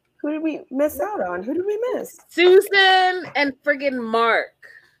 Who did we miss out on? Who did we miss? Susan and friggin' Mark.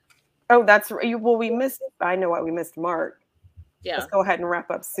 Oh, that's right. Well, we missed. I know what we missed. Mark. Yeah. Let's go ahead and wrap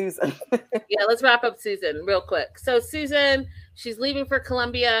up Susan. Yeah, let's wrap up Susan real quick. So Susan, she's leaving for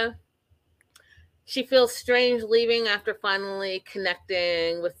Colombia. She feels strange leaving after finally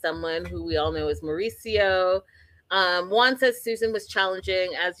connecting with someone who we all know is Mauricio. Juan says Susan was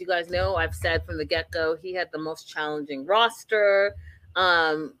challenging. As you guys know, I've said from the get-go, he had the most challenging roster.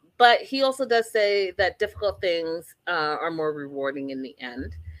 But he also does say that difficult things are more rewarding in the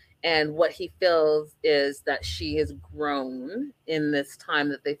end. And what he feels is that she has grown in this time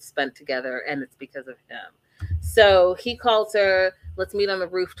that they've spent together, and it's because of him. So he calls her, let's meet on the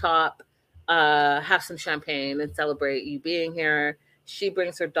rooftop, have some champagne and celebrate you being here. She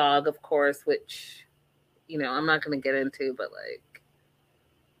brings her dog, of course, which, you know, I'm not going to get into, but like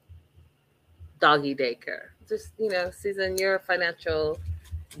doggy daycare. Just, you know, Susan, you're a financial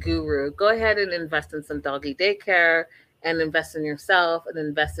guru. Go ahead and invest in some doggy daycare, and invest in yourself, and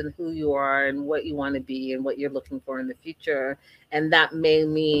invest in who you are and what you want to be and what you're looking for in the future. And that may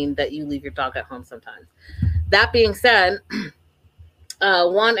mean that you leave your dog at home sometimes. That being said,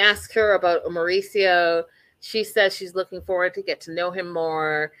 Juan asked her about Mauricio. She says she's looking forward to get to know him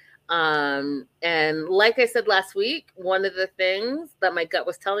more. And like I said last week, one of the things that my gut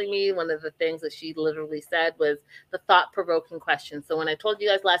was telling me, one of the things that she literally said was the thought-provoking question. So when I told you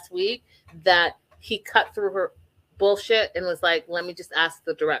guys last week that he cut through her bullshit and was like, let me just ask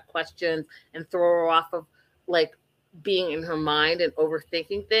the direct questions and throw her off of like being in her mind and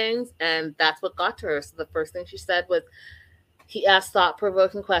overthinking things, and that's what got to her. So the first thing she said was, he asked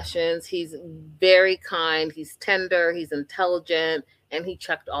thought-provoking questions, he's very kind, he's tender, he's intelligent, and he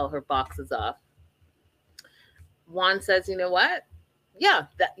checked all her boxes off. Juan says, you know what? Yeah,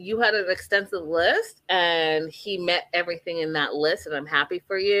 that you had an extensive list and he met everything in that list, and I'm happy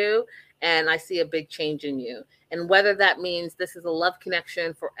for you. And I see a big change in you. And whether that means this is a love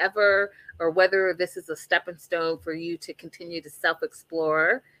connection forever, or whether this is a stepping stone for you to continue to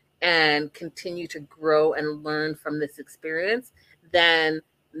self-explore and continue to grow and learn from this experience, then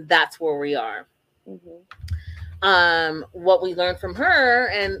that's where we are. Mm-hmm. What we learned from her,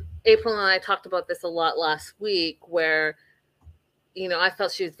 and April and I talked about this a lot last week, where, you know, I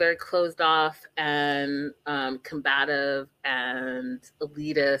felt she was very closed off and combative and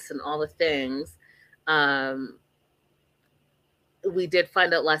elitist and all the things. We did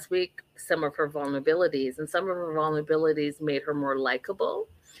find out last week some of her vulnerabilities, and some of her vulnerabilities made her more likable.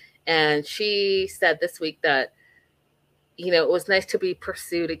 And she said this week that, you know, it was nice to be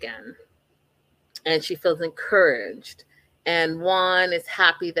pursued again. And she feels encouraged. And Juan is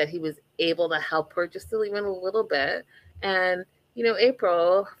happy that he was able to help her just even a little bit. And, you know,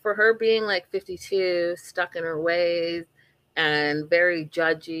 April, for her being like 52, stuck in her ways, and very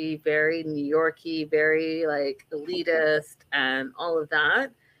judgy, very New Yorky, very like elitist and all of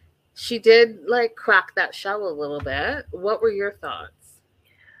that, she did like crack that shell a little bit. What were your thoughts?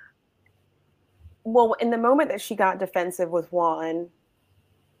 Well, in the moment that she got defensive with Juan,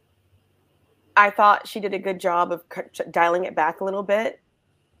 I thought she did a good job of dialing it back a little bit,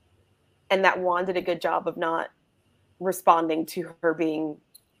 and that Juan did a good job of not responding to her being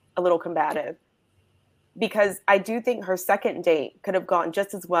a little combative. Because I do think her second date could have gone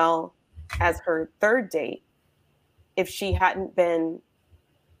just as well as her third date if she hadn't been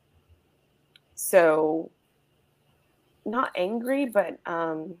so, not angry, but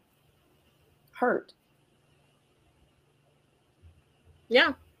hurt.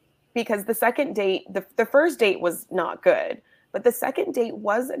 Yeah. because the second date, the first date was not good, but the second date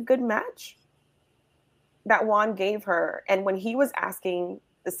was a good match that Juan gave her. And when he was asking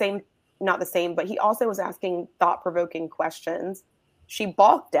not the same, but he also was asking thought-provoking questions, she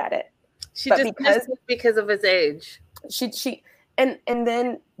balked at it. She but just missed it because of his age. And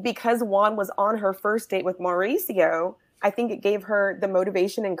then because Juan was on her first date with Mauricio, I think it gave her the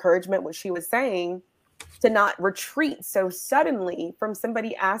motivation, encouragement, what she was saying, to not retreat so suddenly from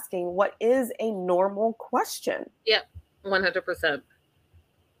somebody asking what is a normal question. Yep, 100%.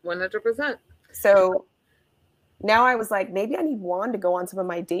 100%. So now I was like, maybe I need Juan to go on some of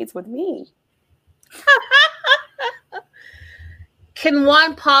my dates with me. Can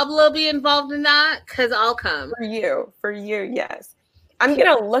Juan Pablo be involved in that? Because I'll come. For you, yes. I'm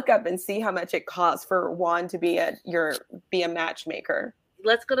gonna look up and see how much it costs for Juan to be a matchmaker.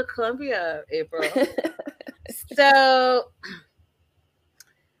 Let's go to Colombia, April. So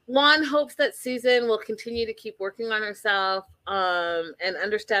Juan hopes that Susan will continue to keep working on herself and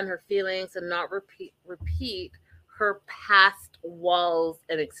understand her feelings and not repeat her past walls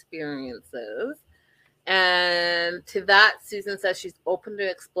and experiences. And to that, Susan says she's open to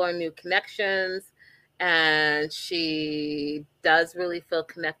exploring new connections, and she does really feel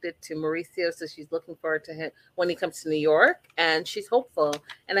connected to Mauricio, so she's looking forward to him when he comes to New York, and she's hopeful.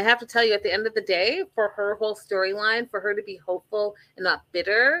 And I have to tell you, at the end of the day, for her whole storyline, for her to be hopeful and not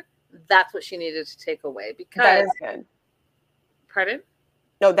bitter, that's what she needed to take away. Because that is good. Pardon?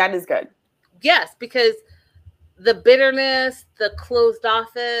 No, that is good. Yes, because the bitterness, the closed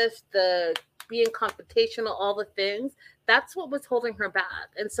office, the being confrontational, all the things, that's what was holding her back.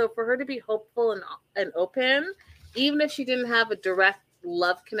 And so for her to be hopeful and open, even if she didn't have a direct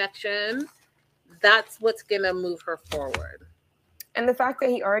love connection, that's what's going to move her forward. And the fact that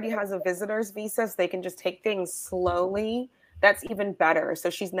he already has a visitor's visa, so they can just take things slowly, that's even better. So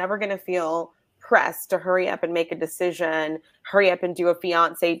she's never going to feel pressed to hurry up and make a decision, hurry up and do a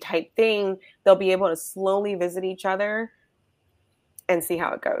fiance type thing. They'll be able to slowly visit each other and see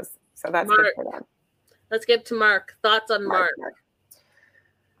how it goes. So that's Mark. good for them. Let's get to Mark. Thoughts on Mark?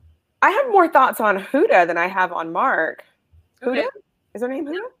 I have more thoughts on Huda than I have on Mark. Okay. Huda? Is her name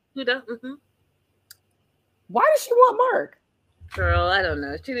Huda? Huda. Mm-hmm. Why does she want Mark? Girl, I don't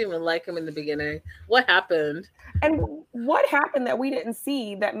know. She didn't even like him in the beginning. What happened? And what happened that we didn't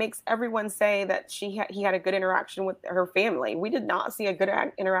see that makes everyone say that he had a good interaction with her family? We did not see a good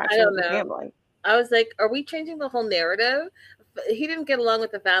interaction with the family. I was like, are we changing the whole narrative? He didn't get along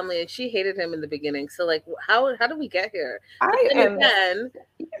with the family, and she hated him in the beginning. So, like, how do we get here? Again,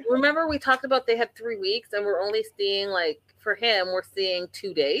 remember we talked about they had 3 weeks, and we're only seeing, like, for him, we're seeing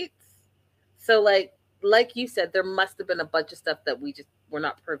 2 dates. So, like you said, there must have been a bunch of stuff that we're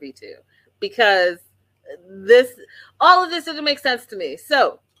not privy to, because all of this didn't make sense to me.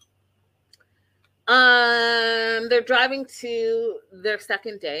 So, they're driving to their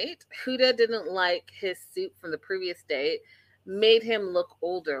second date. Huda didn't like his suit from the previous date. Made him look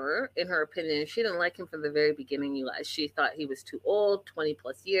older, in her opinion. She didn't like him from the very beginning, you guys. She thought he was too old, 20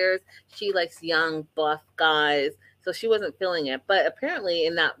 plus years. She likes young, buff guys. So she wasn't feeling it. But apparently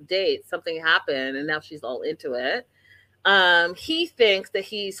in that date, something happened, and now she's all into it. He thinks that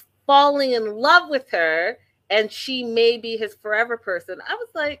he's falling in love with her, and she may be his forever person. I was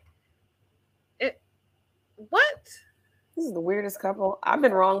like, what? This is the weirdest couple. I've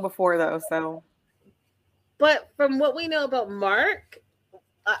been wrong before, though, so... But from what we know about Mark,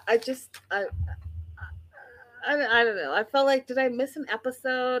 I don't know. I felt like, did I miss an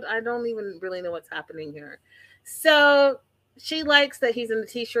episode? I don't even really know what's happening here. So she likes that he's in the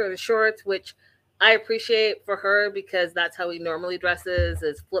t-shirt and shorts, which I appreciate for her, because that's how he normally dresses,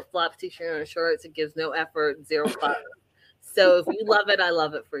 is flip-flops, t-shirt and shorts. It gives no effort, zero fun. So if you love it, I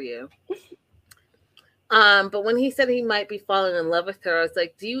love it for you. But when he said he might be falling in love with her, I was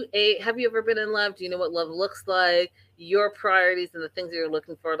like, have you ever been in love? Do you know what love looks like? Your priorities and the things that you're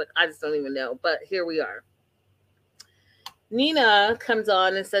looking for? Like, I just don't even know. But here we are. Nina comes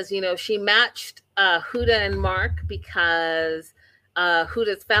on and says, she matched Huda and Mark because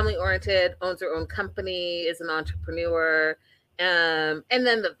Huda's family oriented, owns her own company, is an entrepreneur. And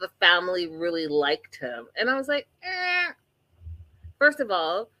then the family really liked him. And I was like, First of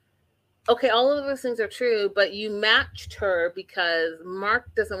all, okay, all of those things are true, but you matched her because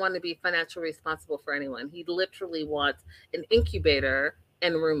Mark doesn't want to be financially responsible for anyone. He literally wants an incubator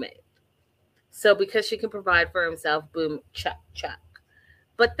and roommate. So because she can provide for himself, boom, check.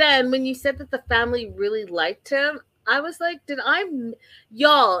 But then when you said that the family really liked him, I was like,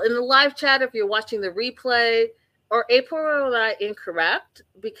 y'all, in the live chat, if you're watching the replay, or April or I incorrect?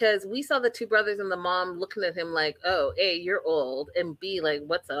 Because we saw the two brothers and the mom looking at him like, oh, A, you're old, and B, like,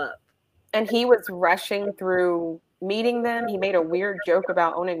 what's up? And he was rushing through meeting them. He made a weird joke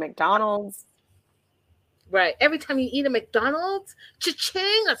about owning McDonald's. Right. Every time you eat a McDonald's,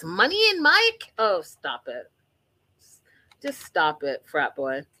 cha-ching, that's money in Mike. Oh, stop it. Just stop it, frat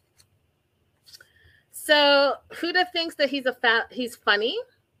boy. So Huda thinks that he's funny,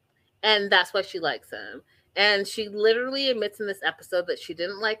 and that's why she likes him. And she literally admits in this episode that she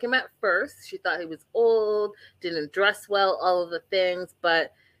didn't like him at first. She thought he was old, didn't dress well, all of the things,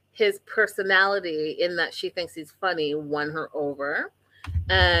 but his personality in that she thinks he's funny won her over.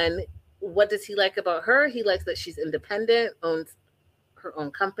 And what does he like about her? He likes that she's independent, owns her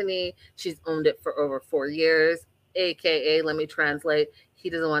own company. She's owned it for over 4 years. AKA, let me translate, he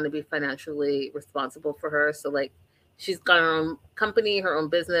doesn't want to be financially responsible for her. So like, she's got her own company, her own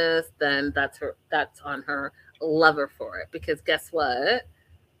business, then that's on her. Love her for it. Because guess what?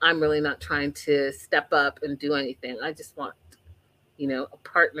 I'm really not trying to step up and do anything. I just want, a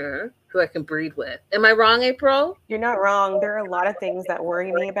partner who I can breed with. Am I wrong, April? You're not wrong. There are a lot of things that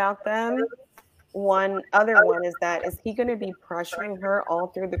worry me about them. One other one is he going to be pressuring her all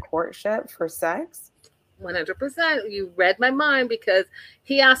through the courtship for sex? 100%. You read my mind, because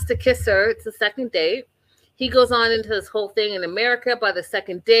he asked to kiss her. It's the second date. He goes on into this whole thing in America. By the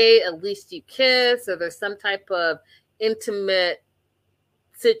second date, at least you kiss, or there's some type of intimate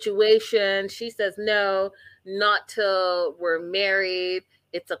situation. She says, no, not till we're married.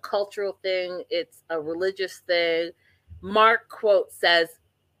 It's a cultural thing. It's a religious thing. Mark, quote, says,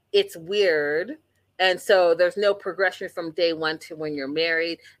 it's weird. And so there's no progression from day one to when you're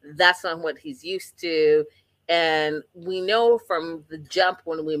married. That's not what he's used to. And we know from the jump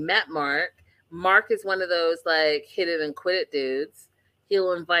when we met Mark is one of those like hit it and quit it dudes.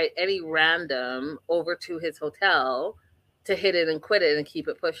 He'll invite any random over to his hotel to hit it and quit it and keep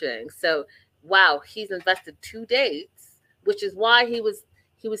it pushing. So, wow, he's invested 2 dates, which is why he was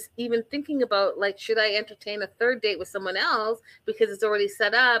even thinking about, like, should I entertain a third date with someone else because it's already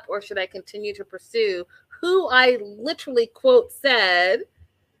set up, or should I continue to pursue who I literally, quote, said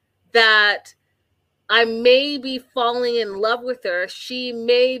that I may be falling in love with her. She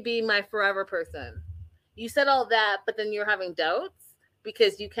may be my forever person. You said all that, but then you're having doubts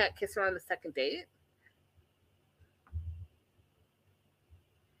because you can't kiss her on the second date.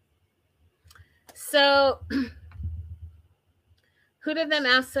 So Huda then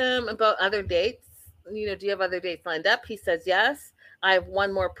asks him about other dates. Do you have other dates lined up? He says, yes. I have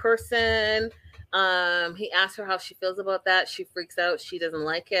one more person. He asks her how she feels about that. She freaks out. She doesn't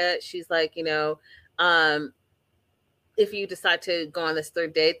like it. She's like, if you decide to go on this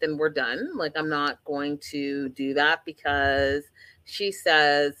third date, then we're done. Like, I'm not going to do that, because she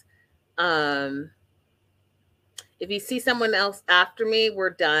says, if you see someone else after me,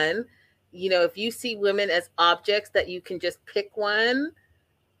 we're done. If you see women as objects that you can just pick one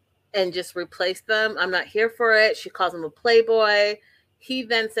and just replace them, I'm not here for it. She calls him a playboy. He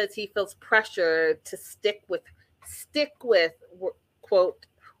then says he feels pressure to stick with, quote,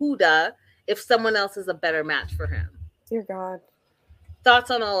 Huda, if someone else is a better match for him. Dear God.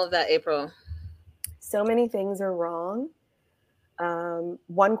 Thoughts on all of that, April? So many things are wrong.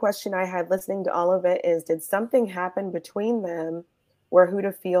 One question I had listening to all of it is, did something happen between them where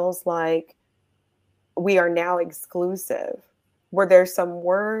Huda feels like we are now exclusive? Were there some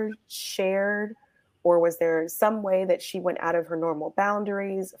words shared, or was there some way that she went out of her normal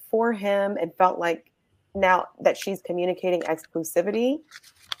boundaries for him and felt like now that she's communicating exclusivity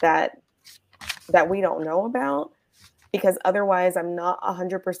that we don't know about? Because otherwise I'm not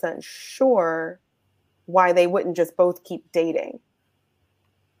 100% sure why they wouldn't just both keep dating.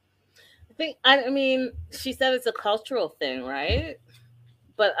 I mean, she said it's a cultural thing, right?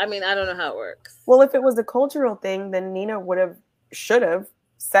 But I mean, I don't know how it works. Well, if it was a cultural thing, then Nina should have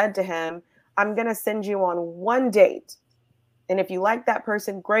said to him, I'm going to send you on one date. And if you like that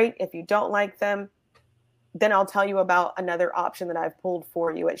person, great. If you don't like them, then I'll tell you about another option that I've pulled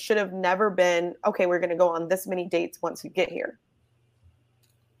for you. It should have never been, okay, we're going to go on this many dates once you get here.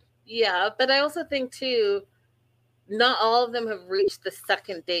 Yeah, but I also think too, not all of them have reached the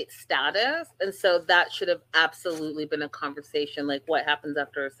second date status. And so that should have absolutely been a conversation, like what happens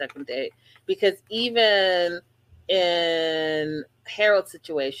after a second date. Because even in Harold's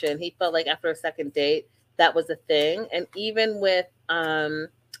situation, he felt like after a second date, that was a thing. And even with,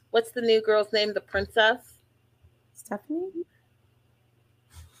 what's the new girl's name? The princess? Stephanie?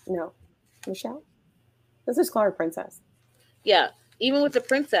 No. Michelle? Let's just call her Princess. Yeah. Even with the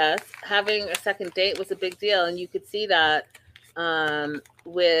princess, having a second date was a big deal. And you could see that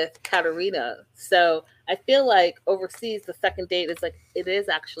with Katerina. So I feel like overseas, the second date is like, it is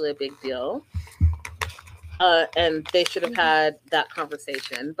actually a big deal. And they should have had that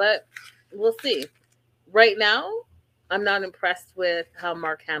conversation, but we'll see. Right now, I'm not impressed with how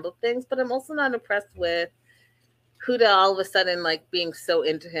Mark handled things, but I'm also not impressed with Huda all of a sudden like being so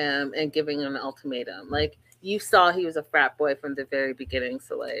into him and giving him an ultimatum. Like, you saw he was a frat boy from the very beginning,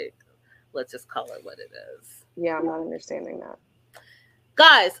 so like, let's just call it what it is. Yeah, I'm not understanding that.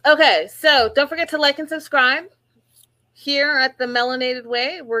 Guys, okay, so don't forget to like and subscribe. Here at the Melanated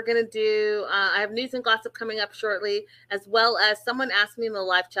Way, we're going to do, I have news and gossip coming up shortly, as well as someone asked me in the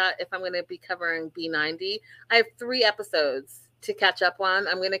live chat if I'm going to be covering B90. I have 3 episodes to catch up on.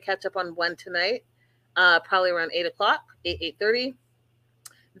 I'm going to catch up on one tonight, probably around 8 o'clock, 8:30.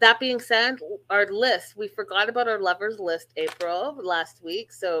 That being said, our list, we forgot about our lovers list, April, last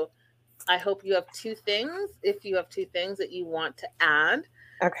week. So I hope you have 2 things, if you have 2 things that you want to add.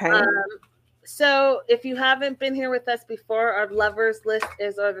 Okay. So if you haven't been here with us before, our lovers list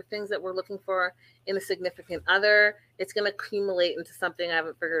are the things that we're looking for in a significant other. It's going to accumulate into something. I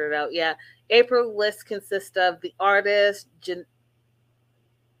haven't figured it out yet. April's list consists of the artist,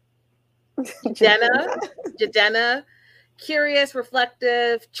 Jadena, curious,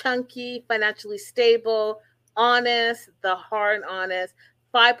 reflective, chunky, financially stable, honest, the hard honest,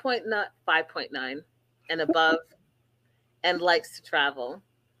 5.9 and above, and likes to travel.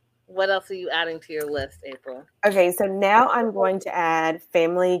 What else are you adding to your list, April? Okay, so now I'm going to add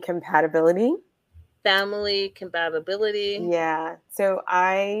family compatibility. Family compatibility. Yeah. So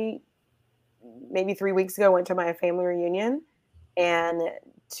I, maybe 3 weeks ago, went to my family reunion, and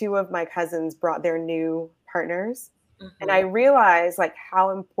 2 of my cousins brought their new partners. Mm-hmm. And I realized like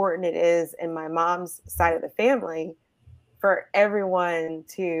how important it is in my mom's side of the family for everyone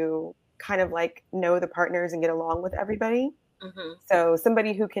to kind of like know the partners and get along with everybody. Mm-hmm. So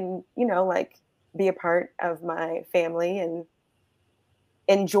somebody who can, like be a part of my family and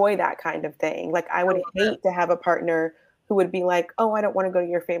enjoy that kind of thing. Like I would hate to have a partner who would be like, oh, I don't want to go to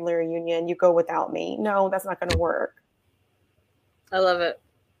your family reunion. You go without me. No, that's not going to work. I love it.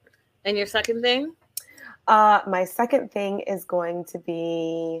 And your second thing? My second thing is going to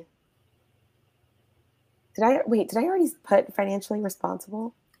be, did I already put financially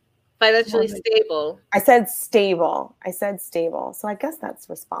responsible? Financially stable. I said stable. So I guess that's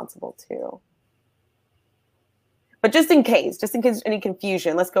responsible too. But just in case any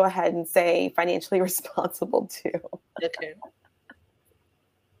confusion, let's go ahead and say financially responsible too. Okay.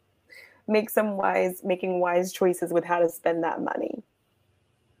 Making wise choices with how to spend that money.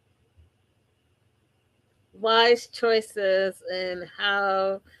 Wise choices in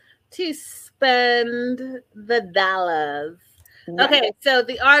how to spend the dollars. Yes. Okay, so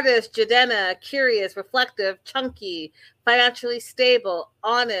the artist, Jadena, curious, reflective, chunky, financially stable,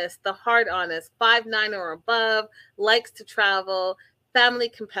 honest, the hard honest, 5'9" or above, likes to travel, family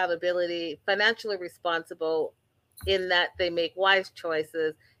compatibility, financially responsible in that they make wise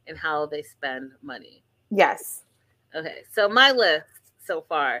choices in how they spend money. Yes. Okay, so my list so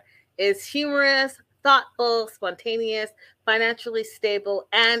far is humorous, thoughtful, spontaneous, financially stable,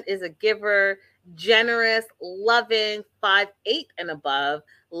 and is a giver, generous, loving, 5'8" and above,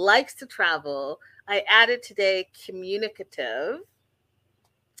 likes to travel. I added today communicative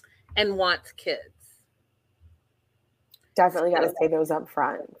and wants kids. Definitely got to say those up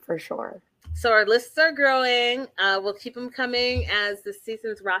front for sure. So our lists are growing. We'll keep them coming as the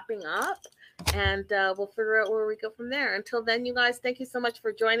season's wrapping up, and we'll figure out where we go from there. Until then, you guys, thank you so much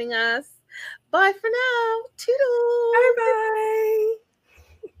for joining us. Bye for now. Toodles. Bye-bye.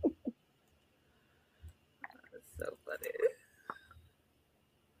 That's so funny.